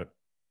conversation about it,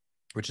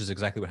 which is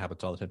exactly what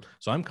happens all the time.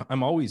 So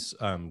I'm always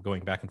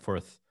going back and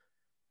forth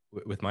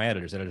with my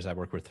editors I've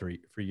worked with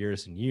for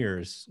years and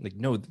years. Like,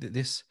 no,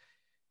 this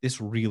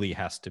really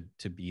has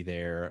to be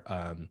there.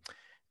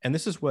 And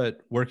this is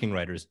what working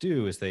writers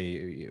do: is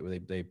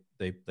they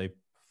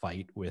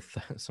fight with.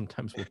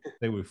 Sometimes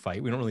they would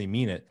fight. We don't really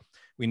mean it.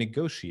 We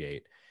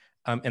negotiate,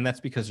 and that's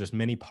because there's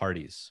many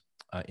parties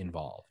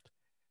involved.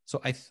 So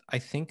I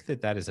think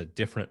that is a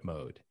different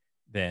mode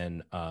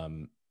than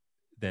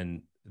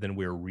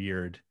we're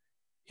reared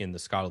in the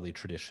scholarly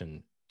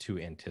tradition to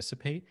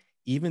anticipate,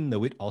 even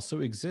though it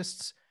also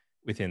exists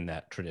within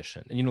that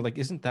tradition. And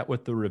isn't that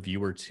what the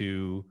reviewer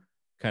too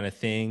kind of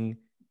thing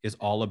is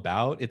all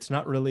about? It's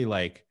really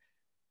like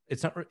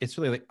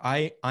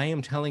I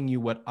am telling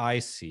you what I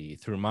see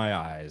through my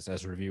eyes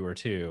as reviewer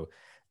too.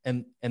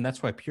 And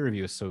that's why peer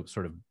review is so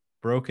sort of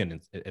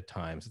broken at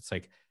times. It's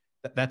like,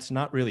 that's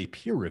not really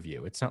peer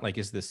review. It's not like,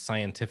 is this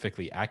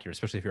scientifically accurate,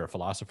 especially if you're a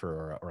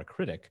philosopher or a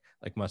critic,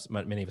 like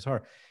many of us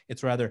are.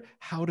 It's rather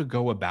how to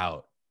go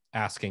about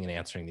asking and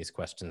answering these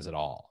questions at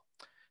all.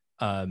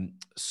 Those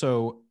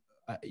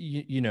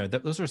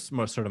are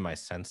sort of my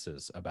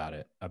senses about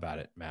it,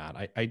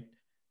 Matt.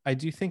 I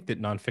do think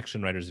that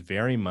nonfiction writers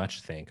very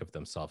much think of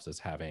themselves as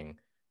having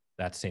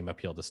that same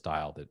appeal to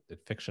style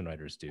that fiction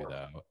writers do,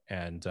 though,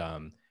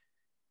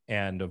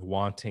 and of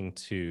wanting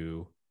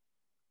to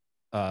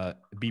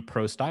be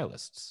pro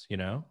stylists,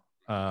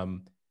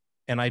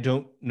 and I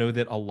don't know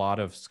that a lot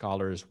of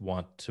scholars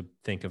want to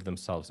think of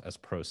themselves as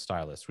pro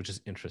stylists, which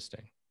is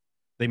interesting.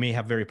 They may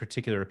have very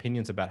particular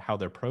opinions about how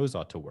their prose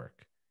ought to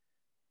work,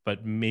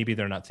 but maybe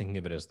they're not thinking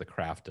of it as the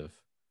craft of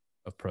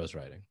prose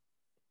writing.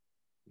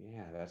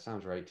 Yeah, that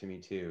sounds right to me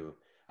too.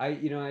 I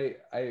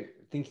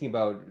thinking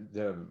about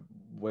the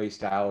way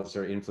styles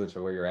are influenced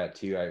by where you're at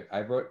too.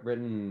 I've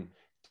written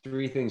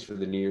 3 things for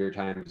the New York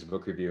Times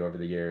book review over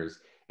the years.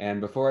 And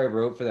before I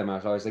wrote for them, I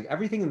was always like,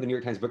 everything in the New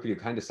York Times book review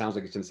kind of sounds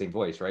like it's in the same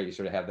voice, right? You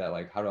sort of have that,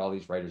 like, how do all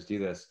these writers do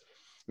this?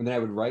 And then I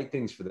would write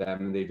things for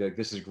them and they'd be like,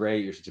 this is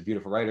great. You're such a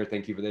beautiful writer.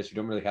 Thank you for this. You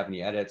don't really have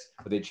any edits,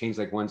 but they'd change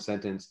like one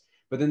sentence,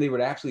 but then they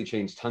would actually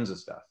change tons of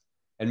stuff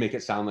and make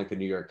it sound like the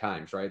New York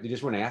Times, right? They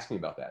just wouldn't ask me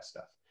about that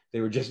stuff.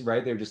 They would just,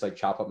 right? They would just like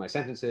chop up my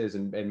sentences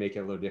and make it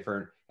a little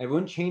different. And it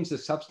wouldn't change the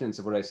substance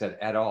of what I said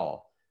at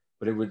all,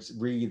 but it would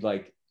read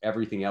like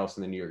everything else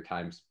in the New York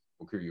Times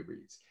book review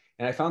reads.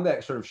 And I found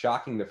that sort of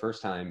shocking the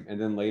first time,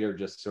 and then later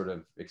just sort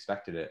of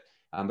expected it.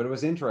 But it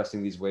was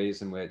interesting, these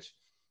ways in which,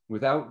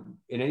 without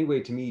in any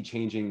way to me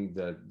changing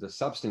the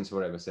substance of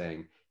what I was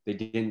saying, they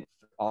didn't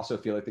also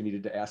feel like they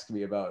needed to ask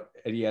me about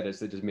any edits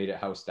that just made it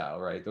house style,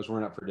 right? Those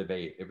weren't up for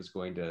debate. It was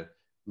going to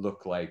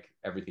look like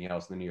everything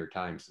else in the New York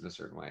Times in a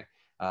certain way.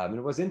 And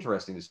it was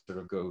interesting to sort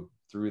of go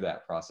through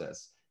that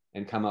process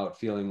and come out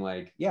feeling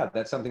like, yeah,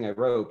 that's something I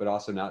wrote, but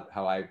also not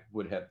how I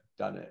would have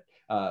done it.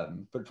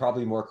 But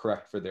probably more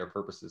correct for their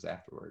purposes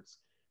afterwards.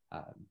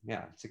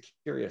 Yeah, it's a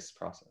curious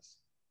process.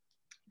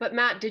 But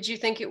Matt, did you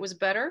think it was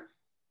better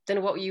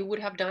than what you would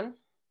have done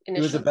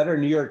initially? It was a better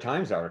New York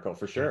Times article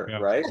for sure, yeah,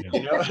 right?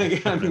 Yeah.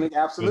 I mean, like,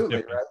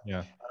 absolutely, right?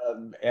 Yeah.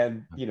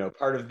 And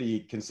part of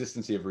the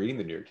consistency of reading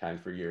the New York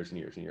Times for years and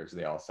years and years,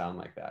 they all sound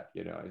like that.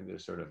 And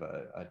there's sort of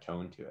a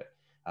tone to it.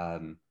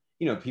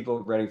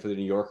 People writing for the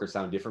New Yorker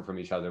sound different from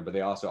each other, but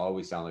they also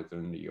always sound like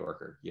they're the New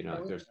Yorker.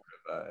 There's sort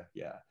of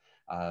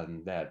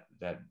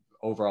that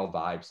overall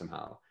vibe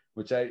somehow,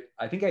 which I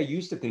think I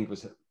used to think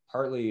was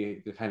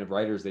partly the kind of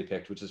writers they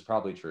picked, which is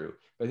probably true,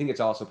 but I think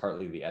it's also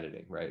partly the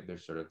editing, right?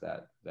 There's sort of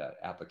that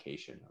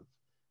application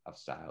of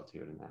style to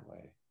it in that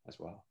way as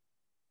well.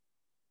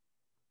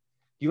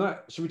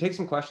 Should we take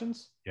some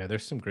questions? Yeah,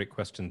 there's some great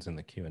questions in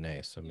the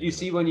Q&A. So do you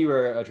see when you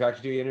were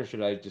attracted to Ian, or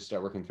should I just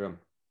start working through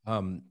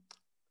them?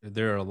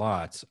 There are a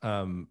lot.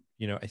 I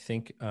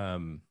think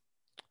why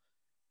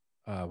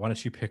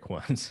don't you pick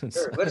one?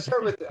 Sure. Let's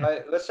start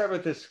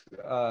with this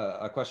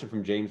a question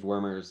from James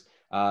Wormers.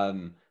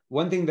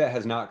 One thing that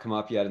has not come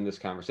up yet in this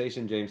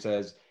conversation, James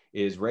says,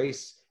 is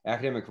race.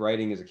 Academic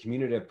writing is a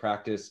communicative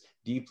practice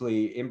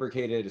deeply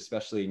imbricated,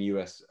 especially in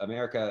US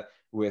America,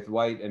 with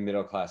white and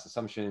middle class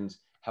assumptions.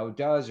 How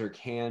does or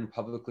can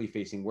publicly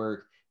facing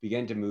work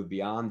begin to move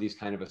beyond these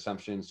kind of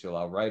assumptions to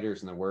allow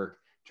writers and their work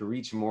to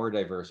reach more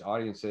diverse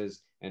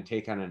audiences and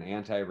take on an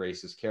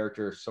anti-racist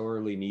character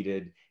sorely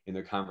needed in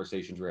the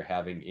conversations we're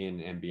having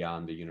in and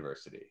beyond the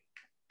university?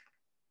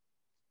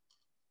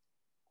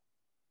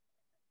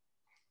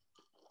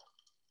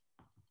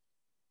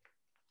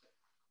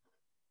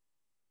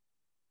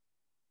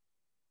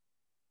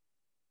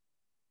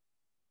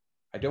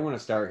 I don't want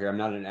to start here. I'm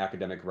not an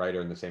academic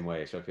writer in the same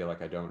way, so I feel like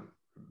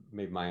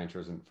maybe my answer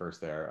isn't first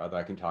there, although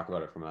I can talk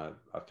about it from a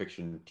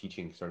fiction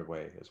teaching sort of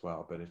way as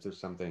well. But if there's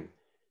something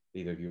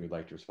either of you would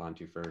like to respond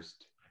to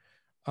first.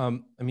 I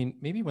mean,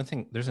 maybe one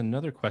thing, there's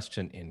another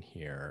question in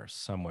here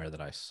somewhere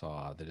that I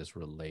saw that is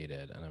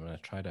related, and I'm going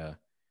to try to,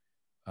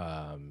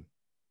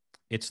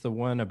 it's the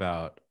one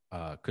about,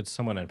 could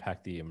someone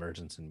unpack the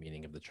emergence and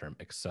meaning of the term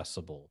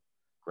accessible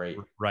Great.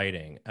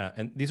 writing?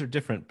 And these are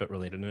different but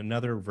related. And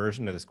another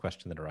version of this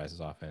question that arises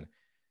often,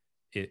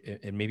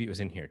 and maybe it was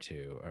in here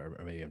too,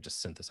 or maybe I'm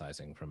just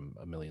synthesizing from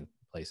a million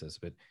places,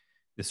 but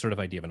this sort of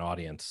idea of an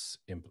audience,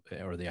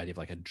 or the idea of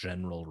like a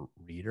general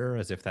reader,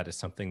 as if that is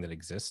something that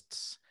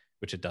exists,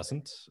 which it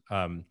doesn't.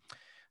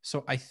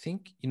 So I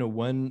think, you know,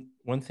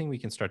 one thing we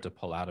can start to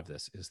pull out of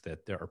this is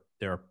that there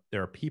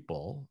are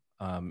people,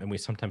 and we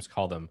sometimes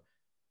call them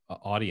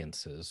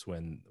audiences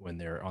when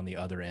they're on the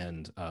other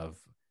end of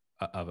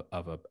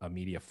a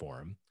media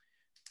forum,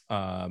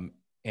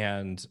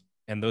 and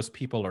those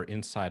people are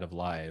inside of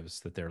lives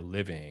that they're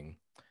living,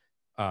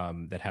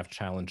 that have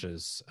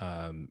challenges,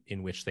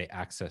 in which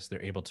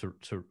they're able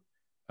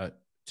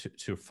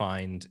to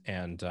find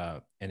and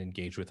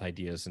engage with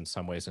ideas in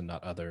some ways and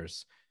not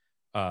others,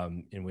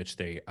 in which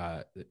they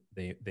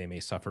may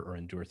suffer or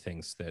endure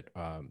things that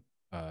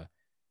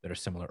are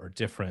similar or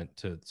different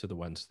to the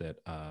ones that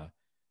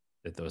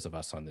those of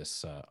us on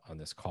this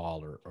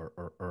call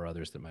or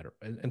others that might.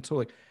 And so,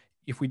 like,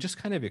 if we just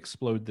kind of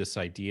explode this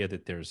idea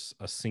that there's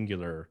a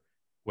singular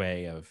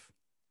way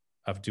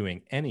of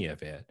doing any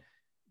of it,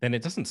 then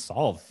it doesn't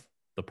solve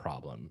the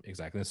problem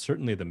exactly. And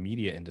certainly the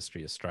media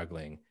industry is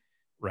struggling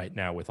right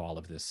now with all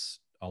of this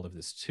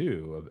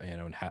too, you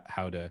know, and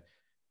how to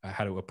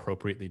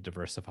appropriately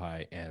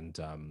diversify and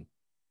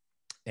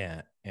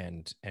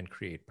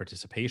create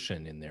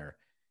participation in their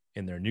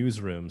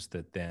newsrooms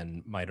that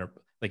then might,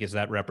 like, is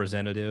that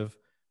representative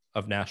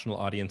of national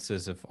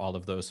audiences if all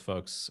of those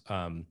folks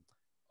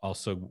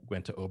also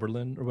went to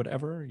Oberlin or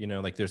whatever? You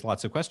know, like, there's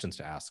lots of questions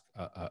to ask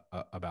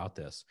about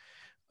this.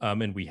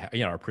 And we have,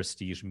 you know, our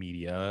prestige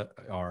media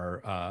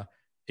are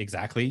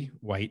exactly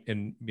white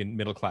and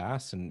middle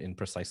class, and in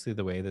precisely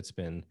the way that's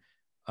been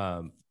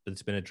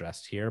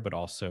addressed here, but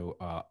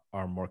also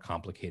are more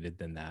complicated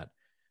than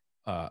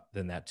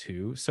that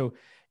too. So,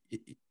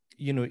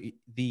 you know,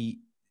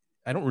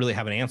 I don't really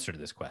have an answer to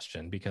this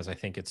question, because I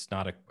think it's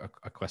not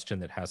a question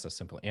that has a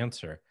simple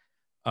answer.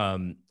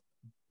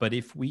 But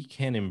if we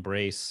can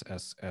embrace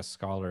as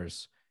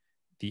scholars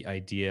the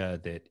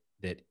idea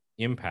that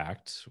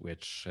impact,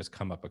 which has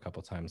come up a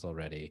couple times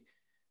already,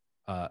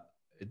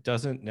 it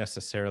doesn't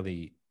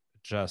necessarily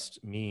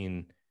just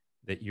mean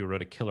that you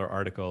wrote a killer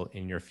article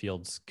in your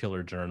field's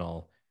killer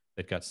journal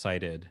that got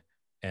cited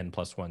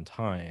N+1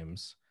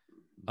 times,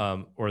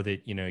 or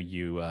that, you know,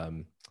 you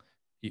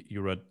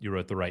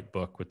wrote the right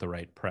book with the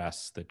right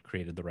press that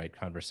created the right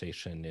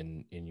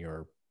conversation in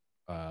your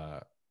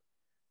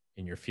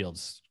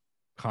field's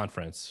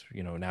conference,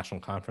 you know, national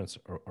conference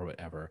or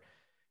whatever.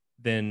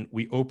 Then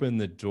we open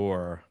the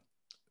door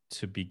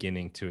to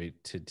beginning to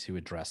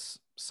address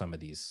some of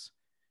these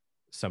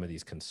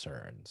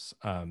concerns.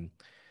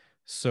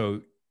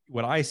 So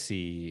what I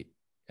see,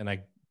 and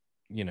I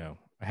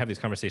have these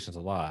conversations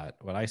a lot,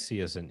 what I see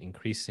is an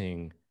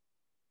increasing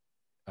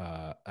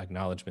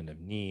acknowledgement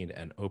of need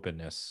and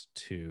openness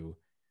to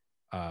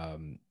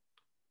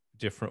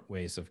different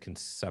ways of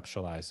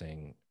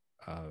conceptualizing,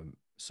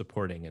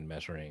 supporting and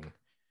measuring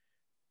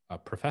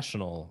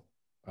professional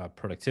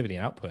productivity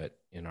and output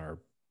in our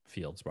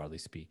fields, broadly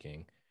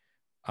speaking.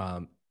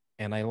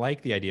 And I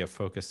like the idea of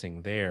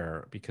focusing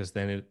there, because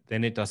then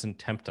it doesn't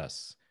tempt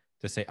us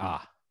to say,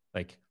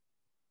 like,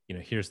 you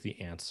know, here's the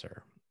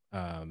answer,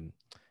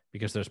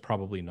 because there's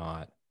probably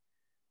not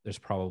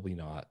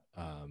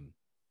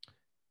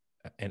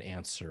an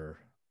answer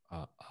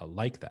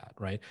like that,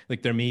 right?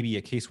 Like, there may be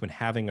a case when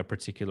having a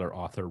particular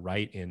author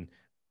write in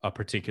a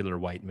particular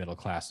white middle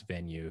class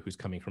venue who's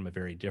coming from a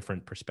very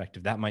different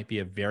perspective, that might be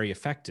a very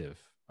effective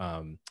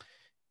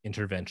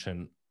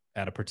intervention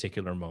at a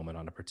particular moment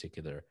on a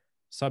particular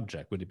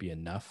subject. Would it be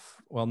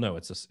enough? Well, no,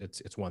 it's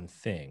one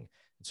thing.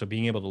 So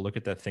being able to look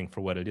at that thing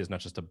for what it is, not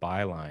just a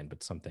byline,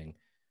 but something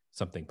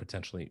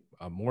potentially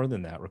more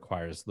than that,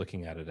 requires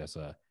looking at it as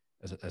a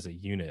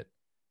unit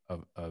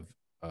of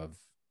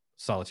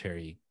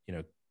solitary, you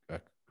know,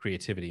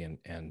 creativity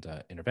and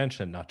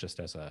intervention, not just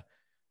as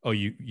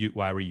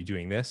why were you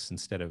doing this,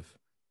 instead of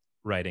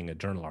writing a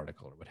journal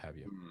article or what have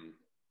you.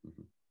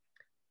 Mm-hmm.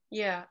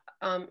 Yeah,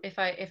 if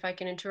I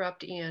can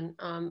interrupt, Ian.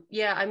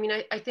 Yeah, I mean,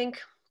 I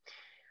think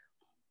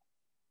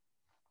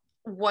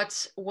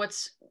what's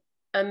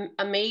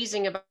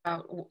amazing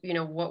about, you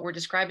know, what we're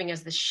describing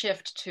as the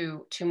shift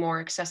to more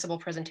accessible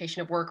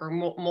presentation of work, or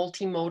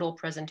multimodal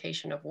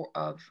presentation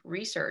of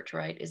research,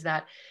 right, is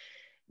that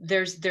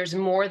there's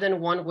more than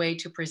one way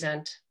to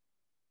present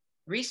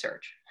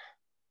research,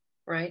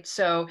 right?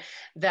 So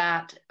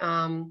that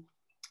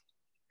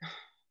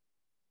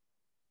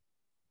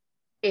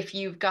if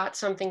you've got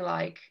something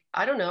like,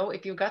 I don't know,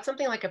 if you've got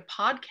something like a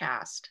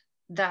podcast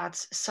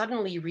that's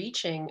suddenly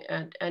reaching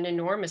an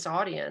enormous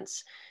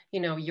audience,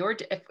 you know,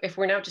 if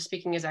we're now just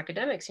speaking as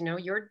academics, you know,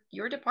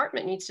 your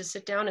department needs to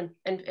sit down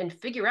and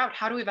figure out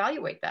how to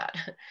evaluate that,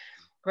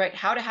 right?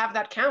 How to have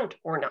that count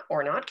or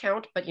not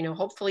count, but, you know,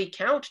 hopefully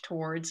count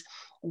towards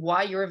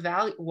why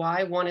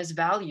why one is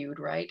valued,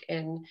 right?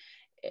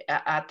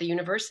 At the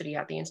university,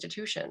 at the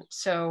institution.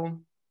 So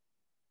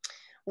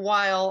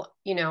while,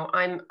 you know,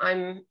 I'm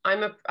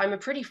a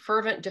pretty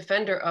fervent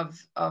defender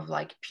of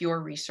like pure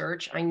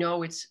research. I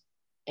know it's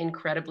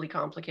incredibly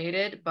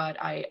complicated, but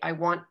I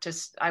want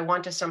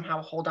to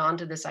somehow hold on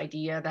to this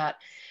idea that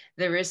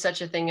there is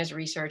such a thing as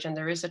research and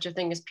there is such a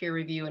thing as peer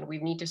review, and we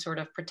need to sort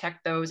of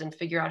protect those and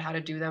figure out how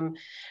to do them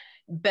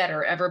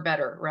better, ever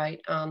better,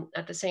 right?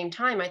 At the same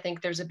time, I think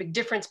there's a big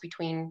difference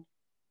between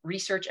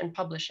research and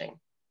publishing.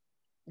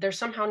 They're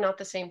somehow not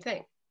the same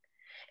thing.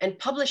 And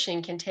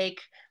publishing can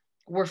take,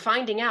 we're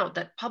finding out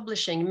that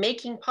publishing,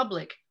 making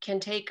public, can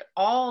take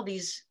all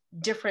these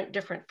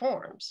different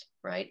forms,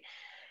 right?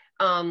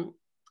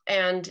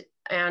 And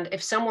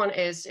if someone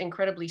is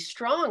incredibly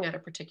strong at a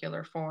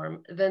particular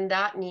form, then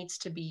that needs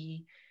to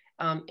be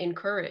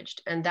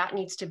encouraged, and that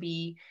needs to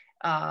be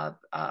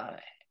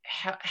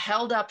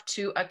held up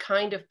to a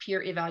kind of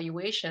peer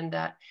evaluation,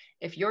 that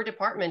if your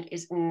department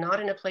is not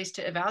in a place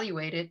to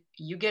evaluate it,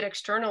 you get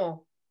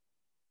external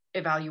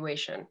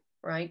evaluation,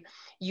 right?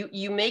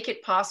 You make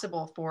it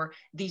possible for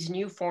these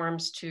new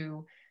forms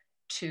to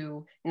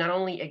not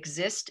only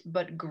exist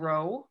but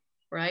grow,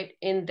 right,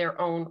 in their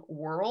own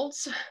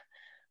worlds,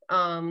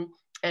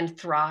 and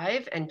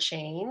thrive and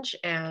change.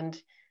 And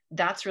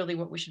that's really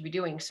what we should be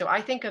doing. So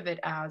I think of it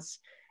as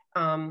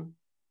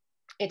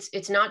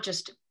it's not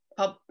just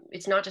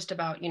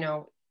about, you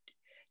know,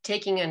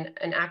 taking an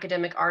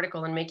academic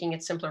article and making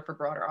it simpler for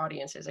broader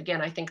audiences.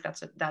 Again, I think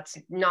that's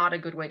not a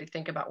good way to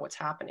think about what's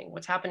happening.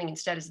 What's happening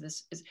instead is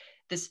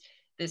this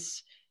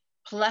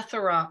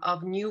plethora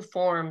of new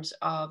forms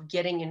of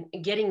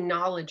getting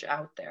knowledge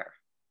out there,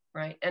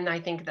 right? And I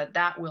think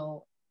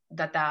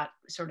that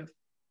sort of,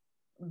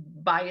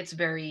 by its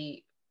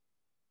very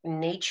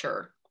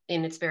nature,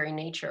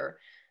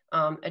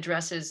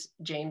 addresses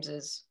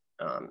James's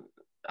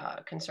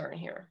concern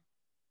here.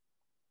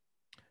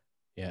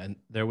 Yeah, and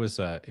there was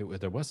a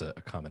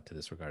comment to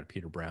this regard.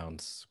 Peter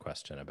Brown's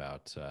question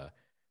about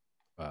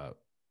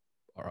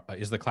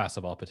is the class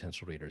of all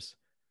potential readers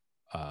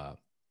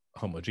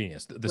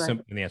homogeneous?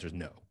 The answer is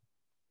no.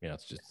 You know,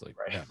 it's just like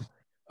right.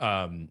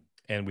 No.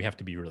 And we have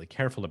to be really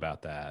careful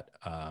about that.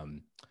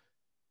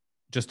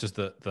 Just as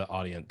the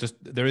audience,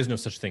 there is no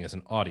such thing as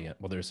an audience.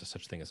 Well, there is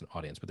such thing as an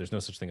audience, but there's no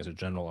such thing as a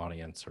general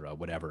audience or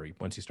whatever.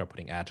 Once you start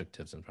putting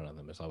adjectives in front of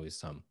them, there's always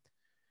some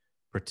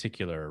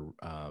particular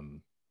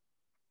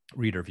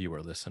reader,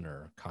 viewer,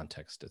 listener,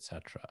 context,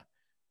 etc.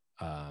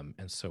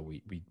 And so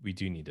we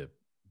do need to,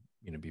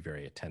 you know, be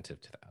very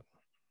attentive to that.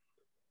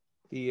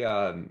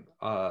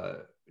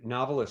 The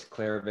novelist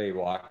Claire Vay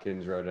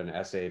Watkins wrote an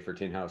essay for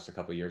Tin House a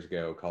couple years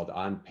ago called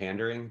 "On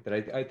Pandering" that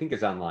I think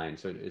is online,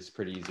 so it's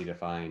pretty easy to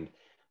find.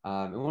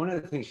 And one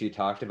of the things she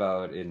talked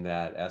about in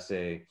that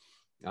essay,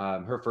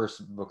 her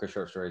first book of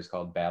short stories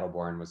called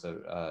Battleborn was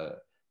a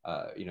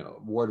you know,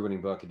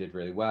 award-winning book. It did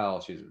really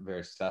well. She's a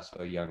very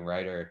successful young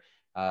writer.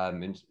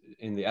 And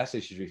in the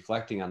essay, she's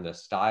reflecting on the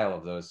style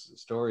of those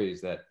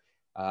stories, that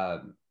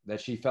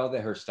that she felt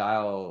that her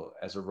style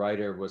as a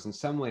writer was in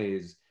some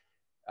ways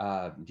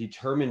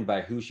determined by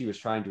who she was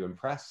trying to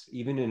impress,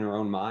 even in her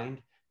own mind.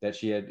 That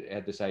she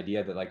had this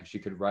idea that, like, if she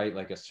could write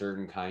like a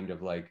certain kind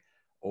of like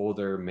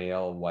older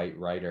male white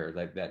writer,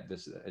 like that,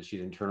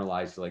 she'd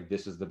internalized, like,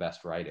 this is the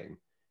best writing,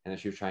 and that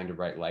she was trying to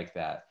write like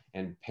that,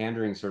 and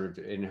pandering sort of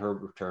in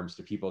her terms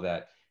to people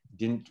that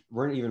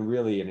weren't even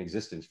really in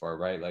existence for her,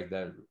 right? Like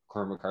that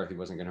Cormac McCarthy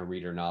wasn't going to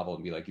read her novel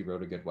and be like, you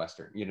wrote a good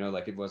Western, you know,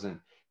 like it was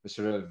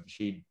sort of,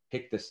 she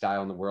picked the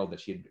style in the world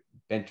that she had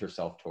bent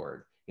herself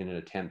toward in an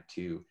attempt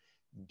to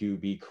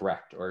be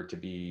correct or to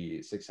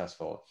be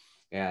successful.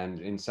 And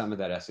in some of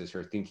that essay is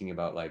her thinking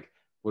about, like,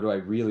 what do I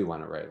really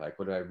want to write? Like,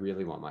 what do I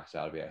really want my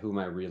style to be at? Who am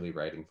I really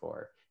writing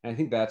for? And I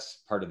think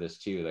that's part of this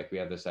too. Like, we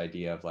have this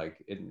idea of,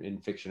 like, in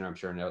fiction, I'm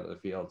sure in other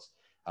fields,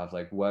 of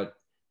like what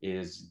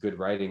is good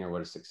writing, or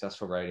what is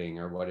successful writing,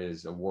 or what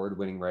is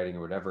award-winning writing,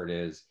 or whatever it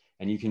is.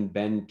 And you can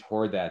bend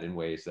toward that in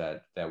ways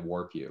that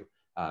warp you.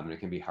 And it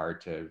can be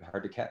hard to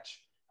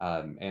catch.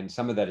 And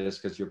some of that is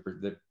because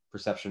the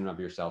perception of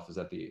yourself is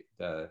that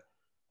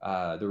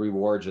the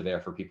rewards are there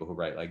for people who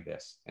write like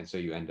this, and so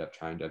you end up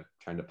trying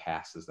to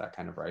pass as that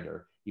kind of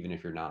writer, even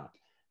if you're not.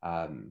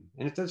 And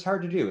it's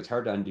hard to do. It's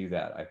hard to undo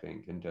that, I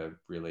think, and to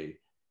really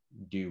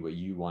do what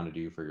you want to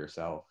do for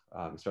yourself,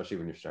 especially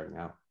when you're starting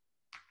out.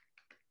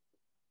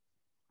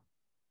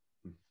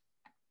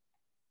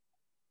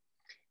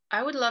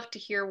 I would love to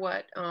hear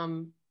what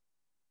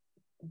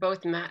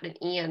both Matt and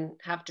Ian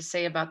have to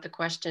say about the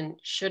question,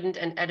 shouldn't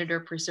an editor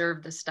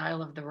preserve the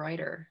style of the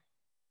writer?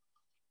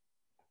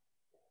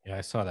 Yeah,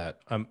 I saw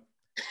that.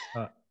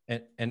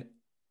 And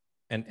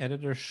an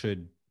editor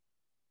should,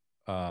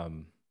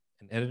 an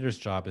editor's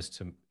job is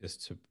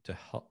to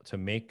help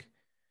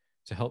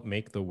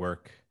make the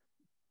work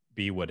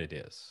be what it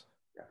is.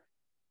 Yeah.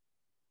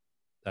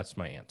 That's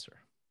my answer.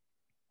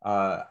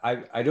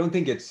 I don't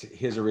think it's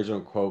his original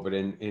quote, but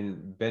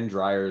in Ben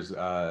Dreyer's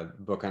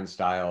book on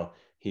style,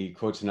 he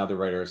quotes another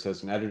writer,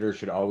 says an editor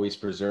should always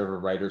preserve a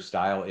writer's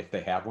style if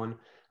they have one,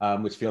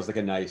 which feels like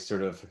a nice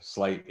sort of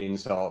slight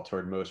insult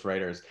toward most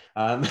writers.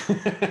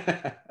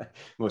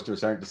 Most of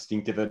us aren't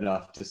distinctive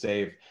enough to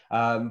save.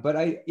 But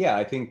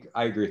I think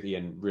I agree with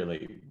Ian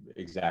really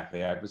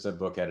exactly. I was a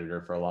book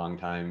editor for a long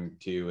time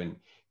too, and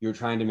you're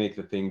trying to make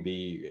the thing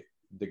be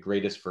the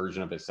greatest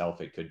version of itself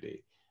it could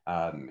be.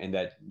 And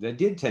that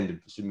did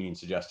tend to mean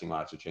suggesting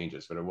lots of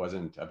changes, but it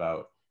wasn't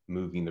about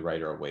moving the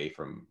writer away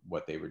from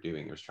what they were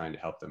doing. It was trying to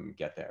help them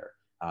get there.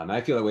 And I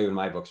feel that way when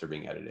my books are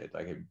being edited.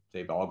 Like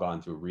they've all gone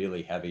through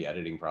really heavy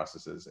editing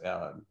processes,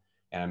 and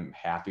I'm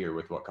happier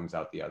with what comes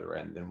out the other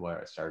end than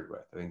what I started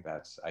with. I think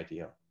that's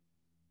ideal.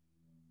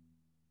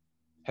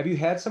 Have you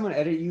had someone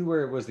edit you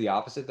where it was the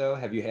opposite though?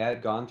 Have you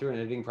gone through an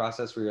editing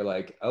process where you're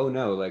like, oh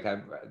no, like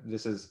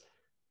this is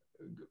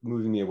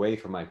moving me away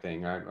from my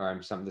thing, or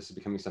this is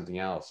becoming something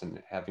else,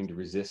 and having to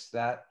resist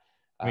that,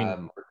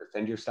 or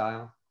defend your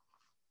style?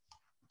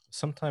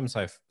 Sometimes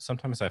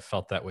I've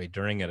felt that way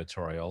during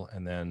editorial,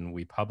 and then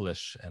we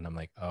publish, and I'm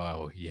like,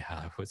 oh yeah,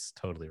 I was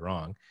totally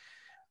wrong.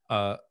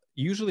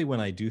 Usually, when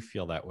I do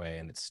feel that way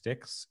and it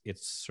sticks,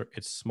 it's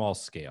small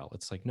scale.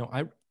 It's like, no,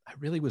 I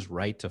really was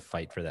right to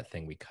fight for that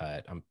thing we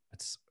cut.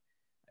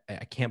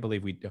 I can't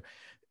believe we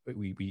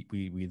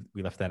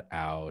left that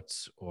out.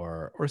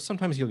 Or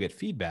sometimes you'll get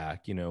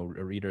feedback.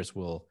 Readers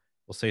will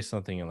say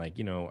something and like,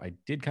 I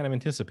did kind of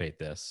anticipate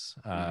this.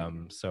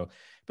 So,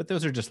 but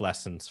those are just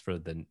lessons for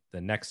the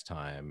next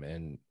time.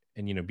 And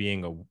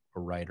being a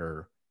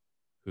writer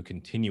who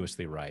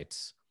continuously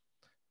writes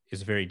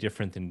is very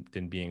different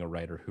than being a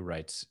writer who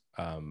writes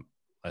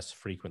less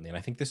frequently. And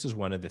I think this is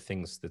one of the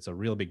things that's a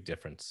real big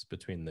difference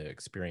between the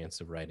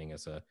experience of writing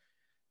as a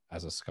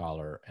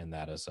scholar and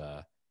that as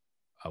a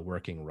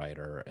working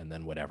writer, and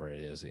then whatever it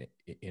is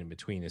in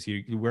between, is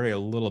you worry a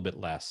little bit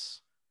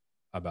less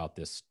about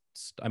this.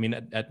 I mean,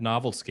 at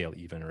novel scale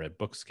even, or at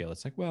book scale,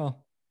 it's like,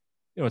 well,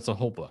 it's a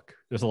whole book.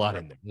 There's a lot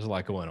in there. There's a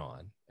lot going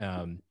on.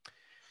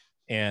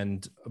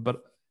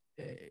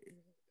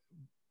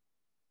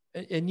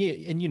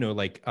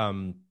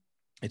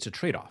 It's a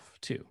trade-off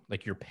too.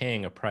 Like you're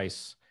paying a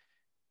price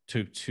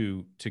to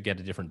get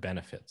a different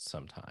benefit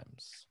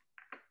sometimes.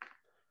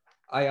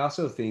 I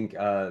also think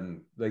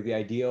like the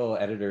ideal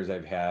editors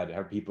I've had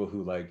are people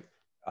who like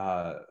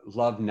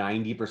love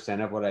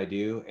 90% of what I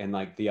do, and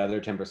like the other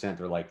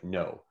 10% are like,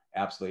 no,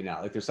 absolutely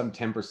not. Like there's some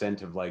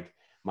 10% of like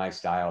my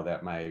style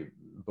that my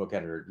book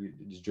editor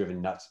is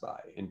driven nuts by,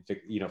 and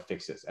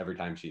fixes every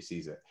time she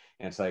sees it.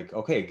 And it's like,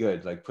 okay,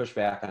 good, like push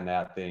back on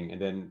that thing,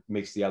 and then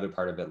makes the other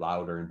part of it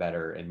louder and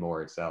better and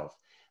more itself.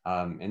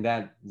 And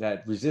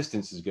that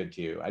resistance is good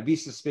too. I'd be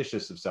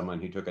suspicious of someone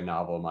who took a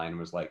novel of mine and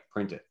was like,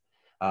 print it.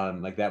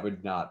 Like that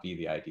would not be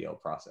the ideal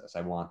process.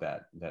 I want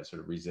that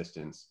sort of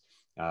resistance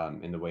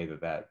in the way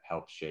that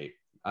helps shape.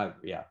 I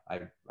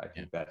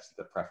think that's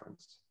the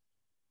preference.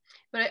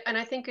 But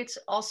I think it's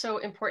also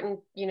important,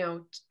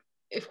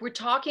 if we're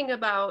talking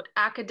about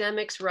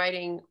academics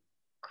writing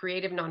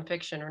creative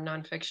nonfiction or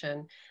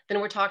nonfiction,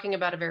 then we're talking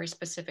about a very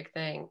specific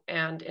thing.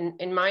 And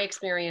in my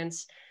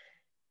experience,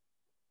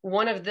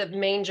 one of the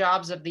main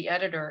jobs of the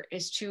editor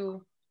is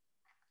to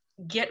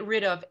get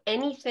rid of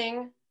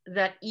anything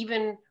that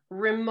even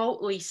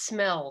remotely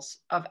smells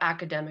of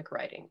academic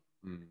writing.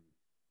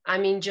 I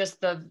mean,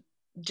 just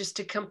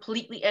to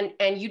completely,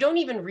 and you don't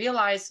even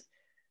realize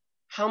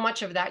how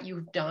much of that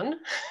you've done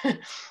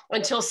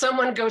until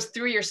someone goes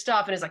through your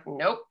stuff and is like,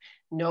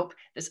 nope,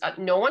 this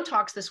no one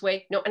talks this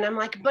way. No, and I'm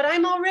like, but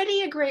I'm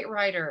already a great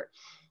writer.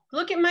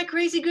 Look at my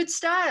crazy good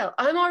style.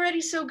 I'm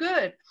already so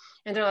good.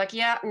 And they're like,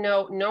 yeah,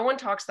 no one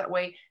talks that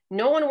way.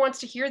 No one wants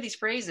to hear these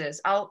phrases.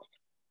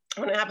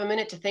 When I have a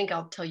minute to think,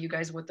 I'll tell you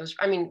guys what those,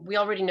 I mean, we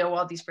already know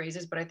all these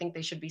phrases, but I think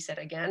they should be said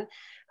again.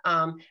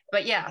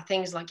 But yeah,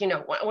 things like,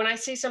 when I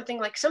say something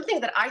like something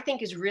that I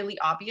think is really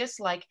obvious,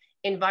 like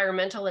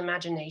environmental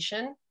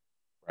imagination.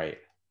 Right.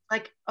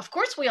 Like, of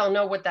course, we all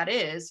know what that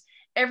is.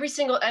 Every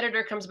single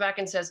editor comes back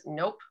and says,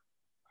 nope.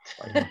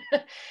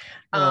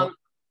 Well,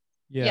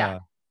 yeah.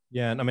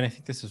 And I mean, I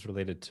think this is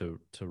related to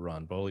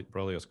Ron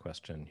Brolio's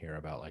question here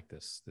about like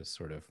this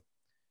sort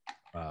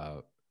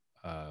of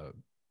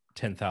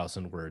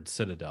 10,000 word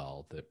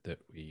citadel that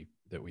we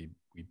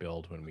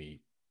build when we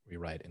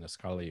write in a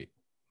scholarly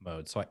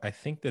mode. So I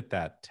think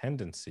that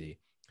tendency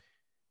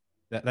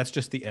That's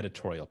just the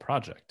editorial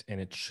project,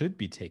 and it should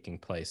be taking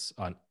place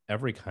on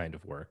every kind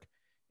of work,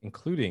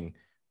 including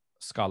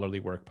scholarly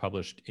work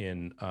published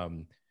in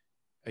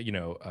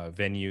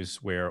venues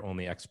where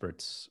only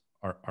experts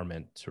are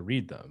meant to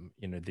read them.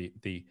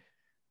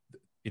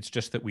 It's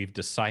just that we've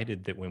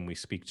decided that when we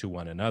speak to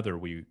one another,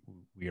 we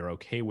are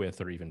okay with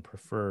or even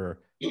prefer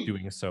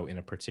doing so in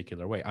a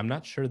particular way. I'm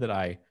not sure that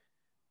I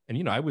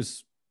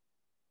was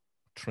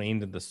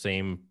trained in the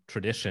same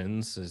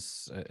traditions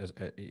as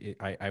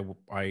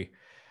I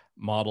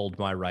modeled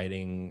my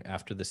writing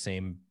after the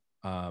same.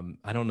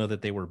 I don't know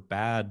that they were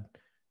bad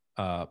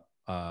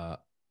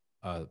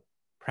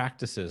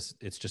practices.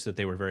 It's just that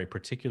they were very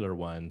particular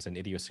ones and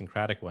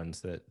idiosyncratic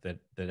ones that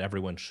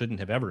everyone shouldn't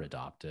have ever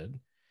adopted.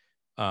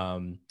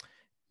 And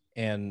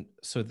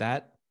so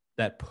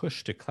that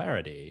push to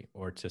clarity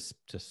or to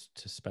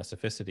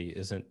specificity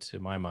isn't, to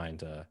my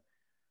mind, a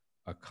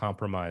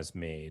compromise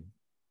made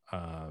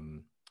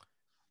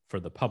for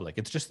the public.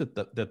 It's just that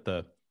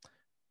the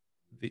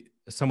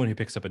someone who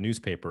picks up a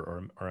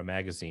newspaper or a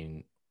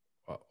magazine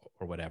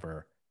or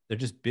whatever, they're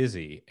just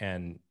busy,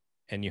 and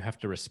you have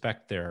to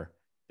respect their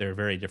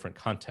very different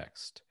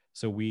context.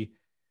 So we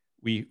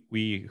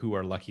who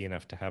are lucky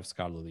enough to have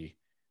scholarly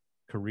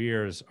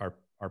careers are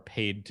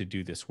paid to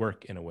do this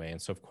work in a way,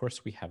 and so of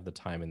course we have the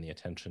time and the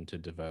attention to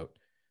devote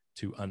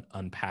to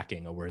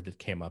unpacking a word that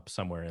came up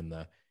somewhere in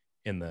the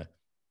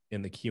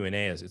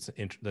Q&A. As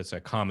that's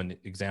a common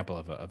example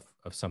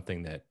of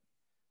something that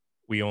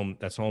we own.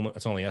 It's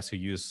only us who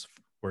use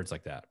words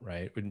like that,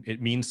 right?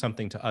 It means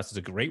something to us. It's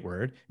a great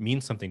word. It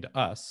means something to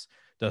us.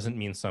 Doesn't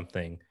mean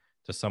something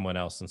to someone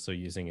else, and so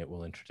using it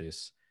will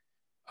introduce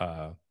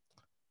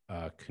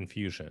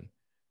confusion.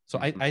 So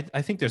I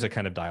think there's a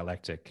kind of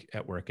dialectic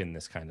at work in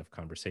this kind of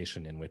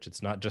conversation, in which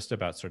it's not just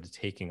about sort of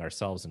taking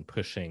ourselves and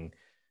pushing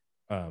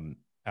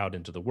out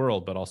into the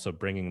world, but also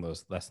bringing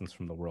those lessons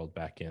from the world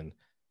back in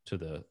to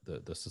the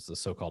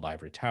so-called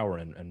ivory tower,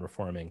 and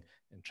reforming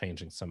and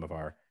changing some of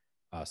our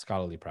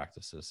scholarly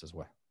practices as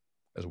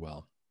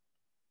well.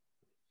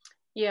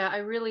 Yeah, I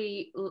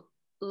really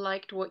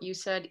liked what you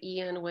said,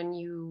 Ian, when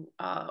you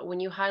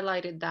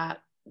highlighted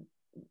that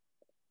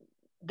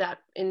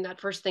in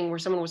that first thing where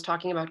someone was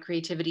talking about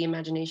creativity,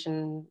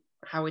 imagination,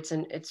 how it's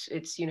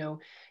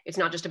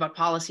not just about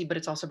policy, but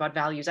it's also about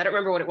values. I don't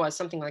remember what it was,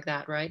 something like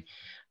that, right?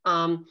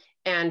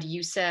 And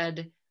you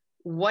said,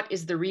 what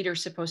is the reader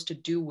supposed to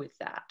do with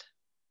that,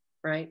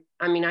 right?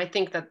 I mean, I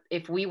think that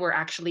if we were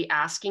actually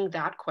asking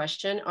that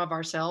question of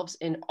ourselves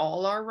in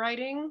all our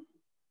writing,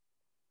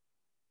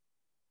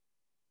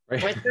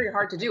 right. It's very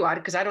hard to do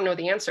because I don't know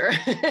the answer.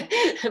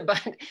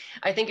 But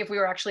I think if we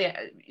were actually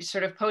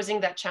sort of posing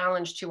that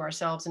challenge to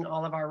ourselves in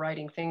all of our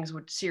writing, things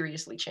would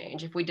seriously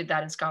change. If we did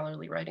that in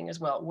scholarly writing as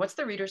well, what's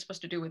the reader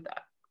supposed to do with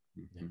that?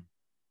 Mm-hmm.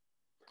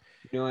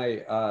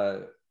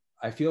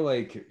 I feel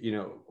like,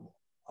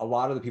 a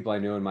lot of the people I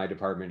know in my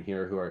department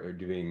here who are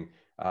doing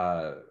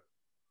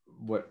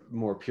what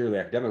more purely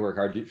academic work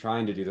are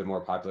trying to do the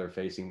more popular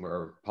facing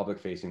or public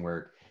facing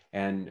work.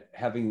 And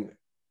having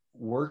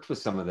worked with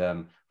some of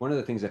them, one of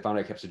the things I found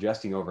I kept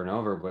suggesting over and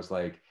over was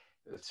like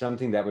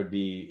something that would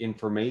be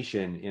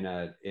information in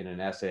an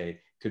essay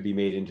could be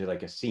made into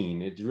like a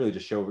scene. It's really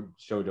just show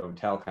don't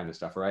tell kind of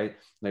stuff, right?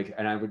 Like,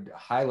 and I would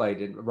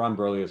highlight it. Ron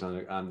Burley was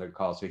on the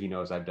call, so he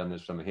knows I've done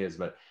this with some of his,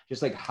 but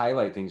just like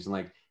highlight things and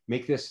like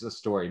make this a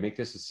story, make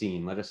this a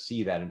scene, let us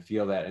see that and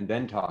feel that, and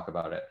then talk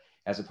about it,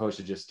 as opposed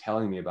to just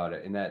telling me about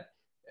it. And that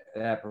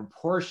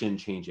proportion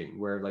changing,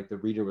 where like the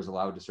reader was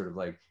allowed to sort of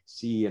like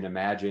see and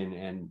imagine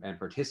and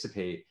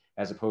participate,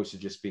 as opposed to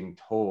just being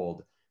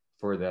told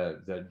for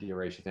the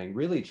duration thing,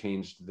 really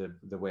changed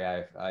the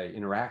way I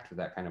interact with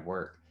that kind of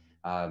work.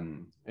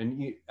 And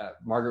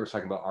Margaret was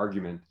talking about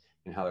argument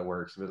and how it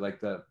works, but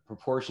like the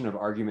proportion of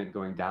argument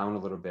going down a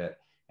little bit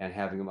and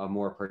having a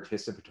more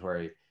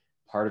participatory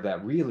part of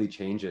that really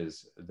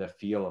changes the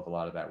feel of a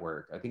lot of that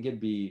work. I think it'd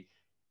be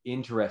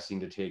interesting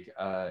to take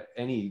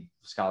any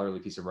scholarly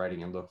piece of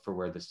writing and look for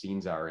where the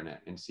scenes are in it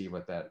and see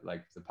what that,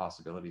 like the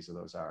possibilities of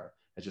those are.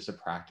 It's just a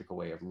practical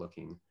way of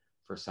looking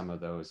for some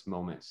of those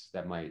moments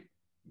that might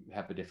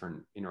have a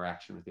different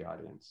interaction with the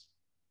audience.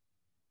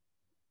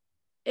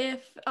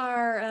 If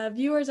our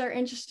viewers are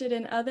interested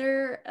in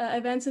other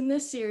events in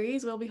this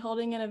series, we'll be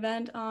holding an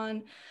event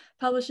on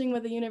publishing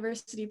with a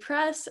university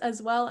press,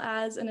 as well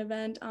as an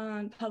event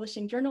on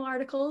publishing journal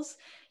articles.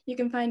 You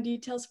can find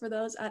details for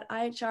those at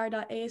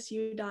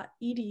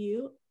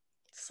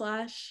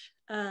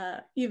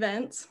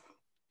ihr.asu.edu/events.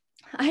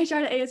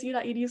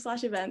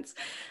 ihr.asu.edu/events.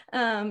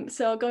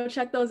 So go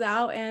check those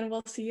out, and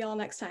we'll see y'all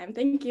next time.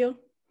 Thank you.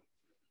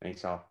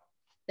 Thanks all.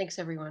 Thanks,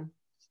 everyone.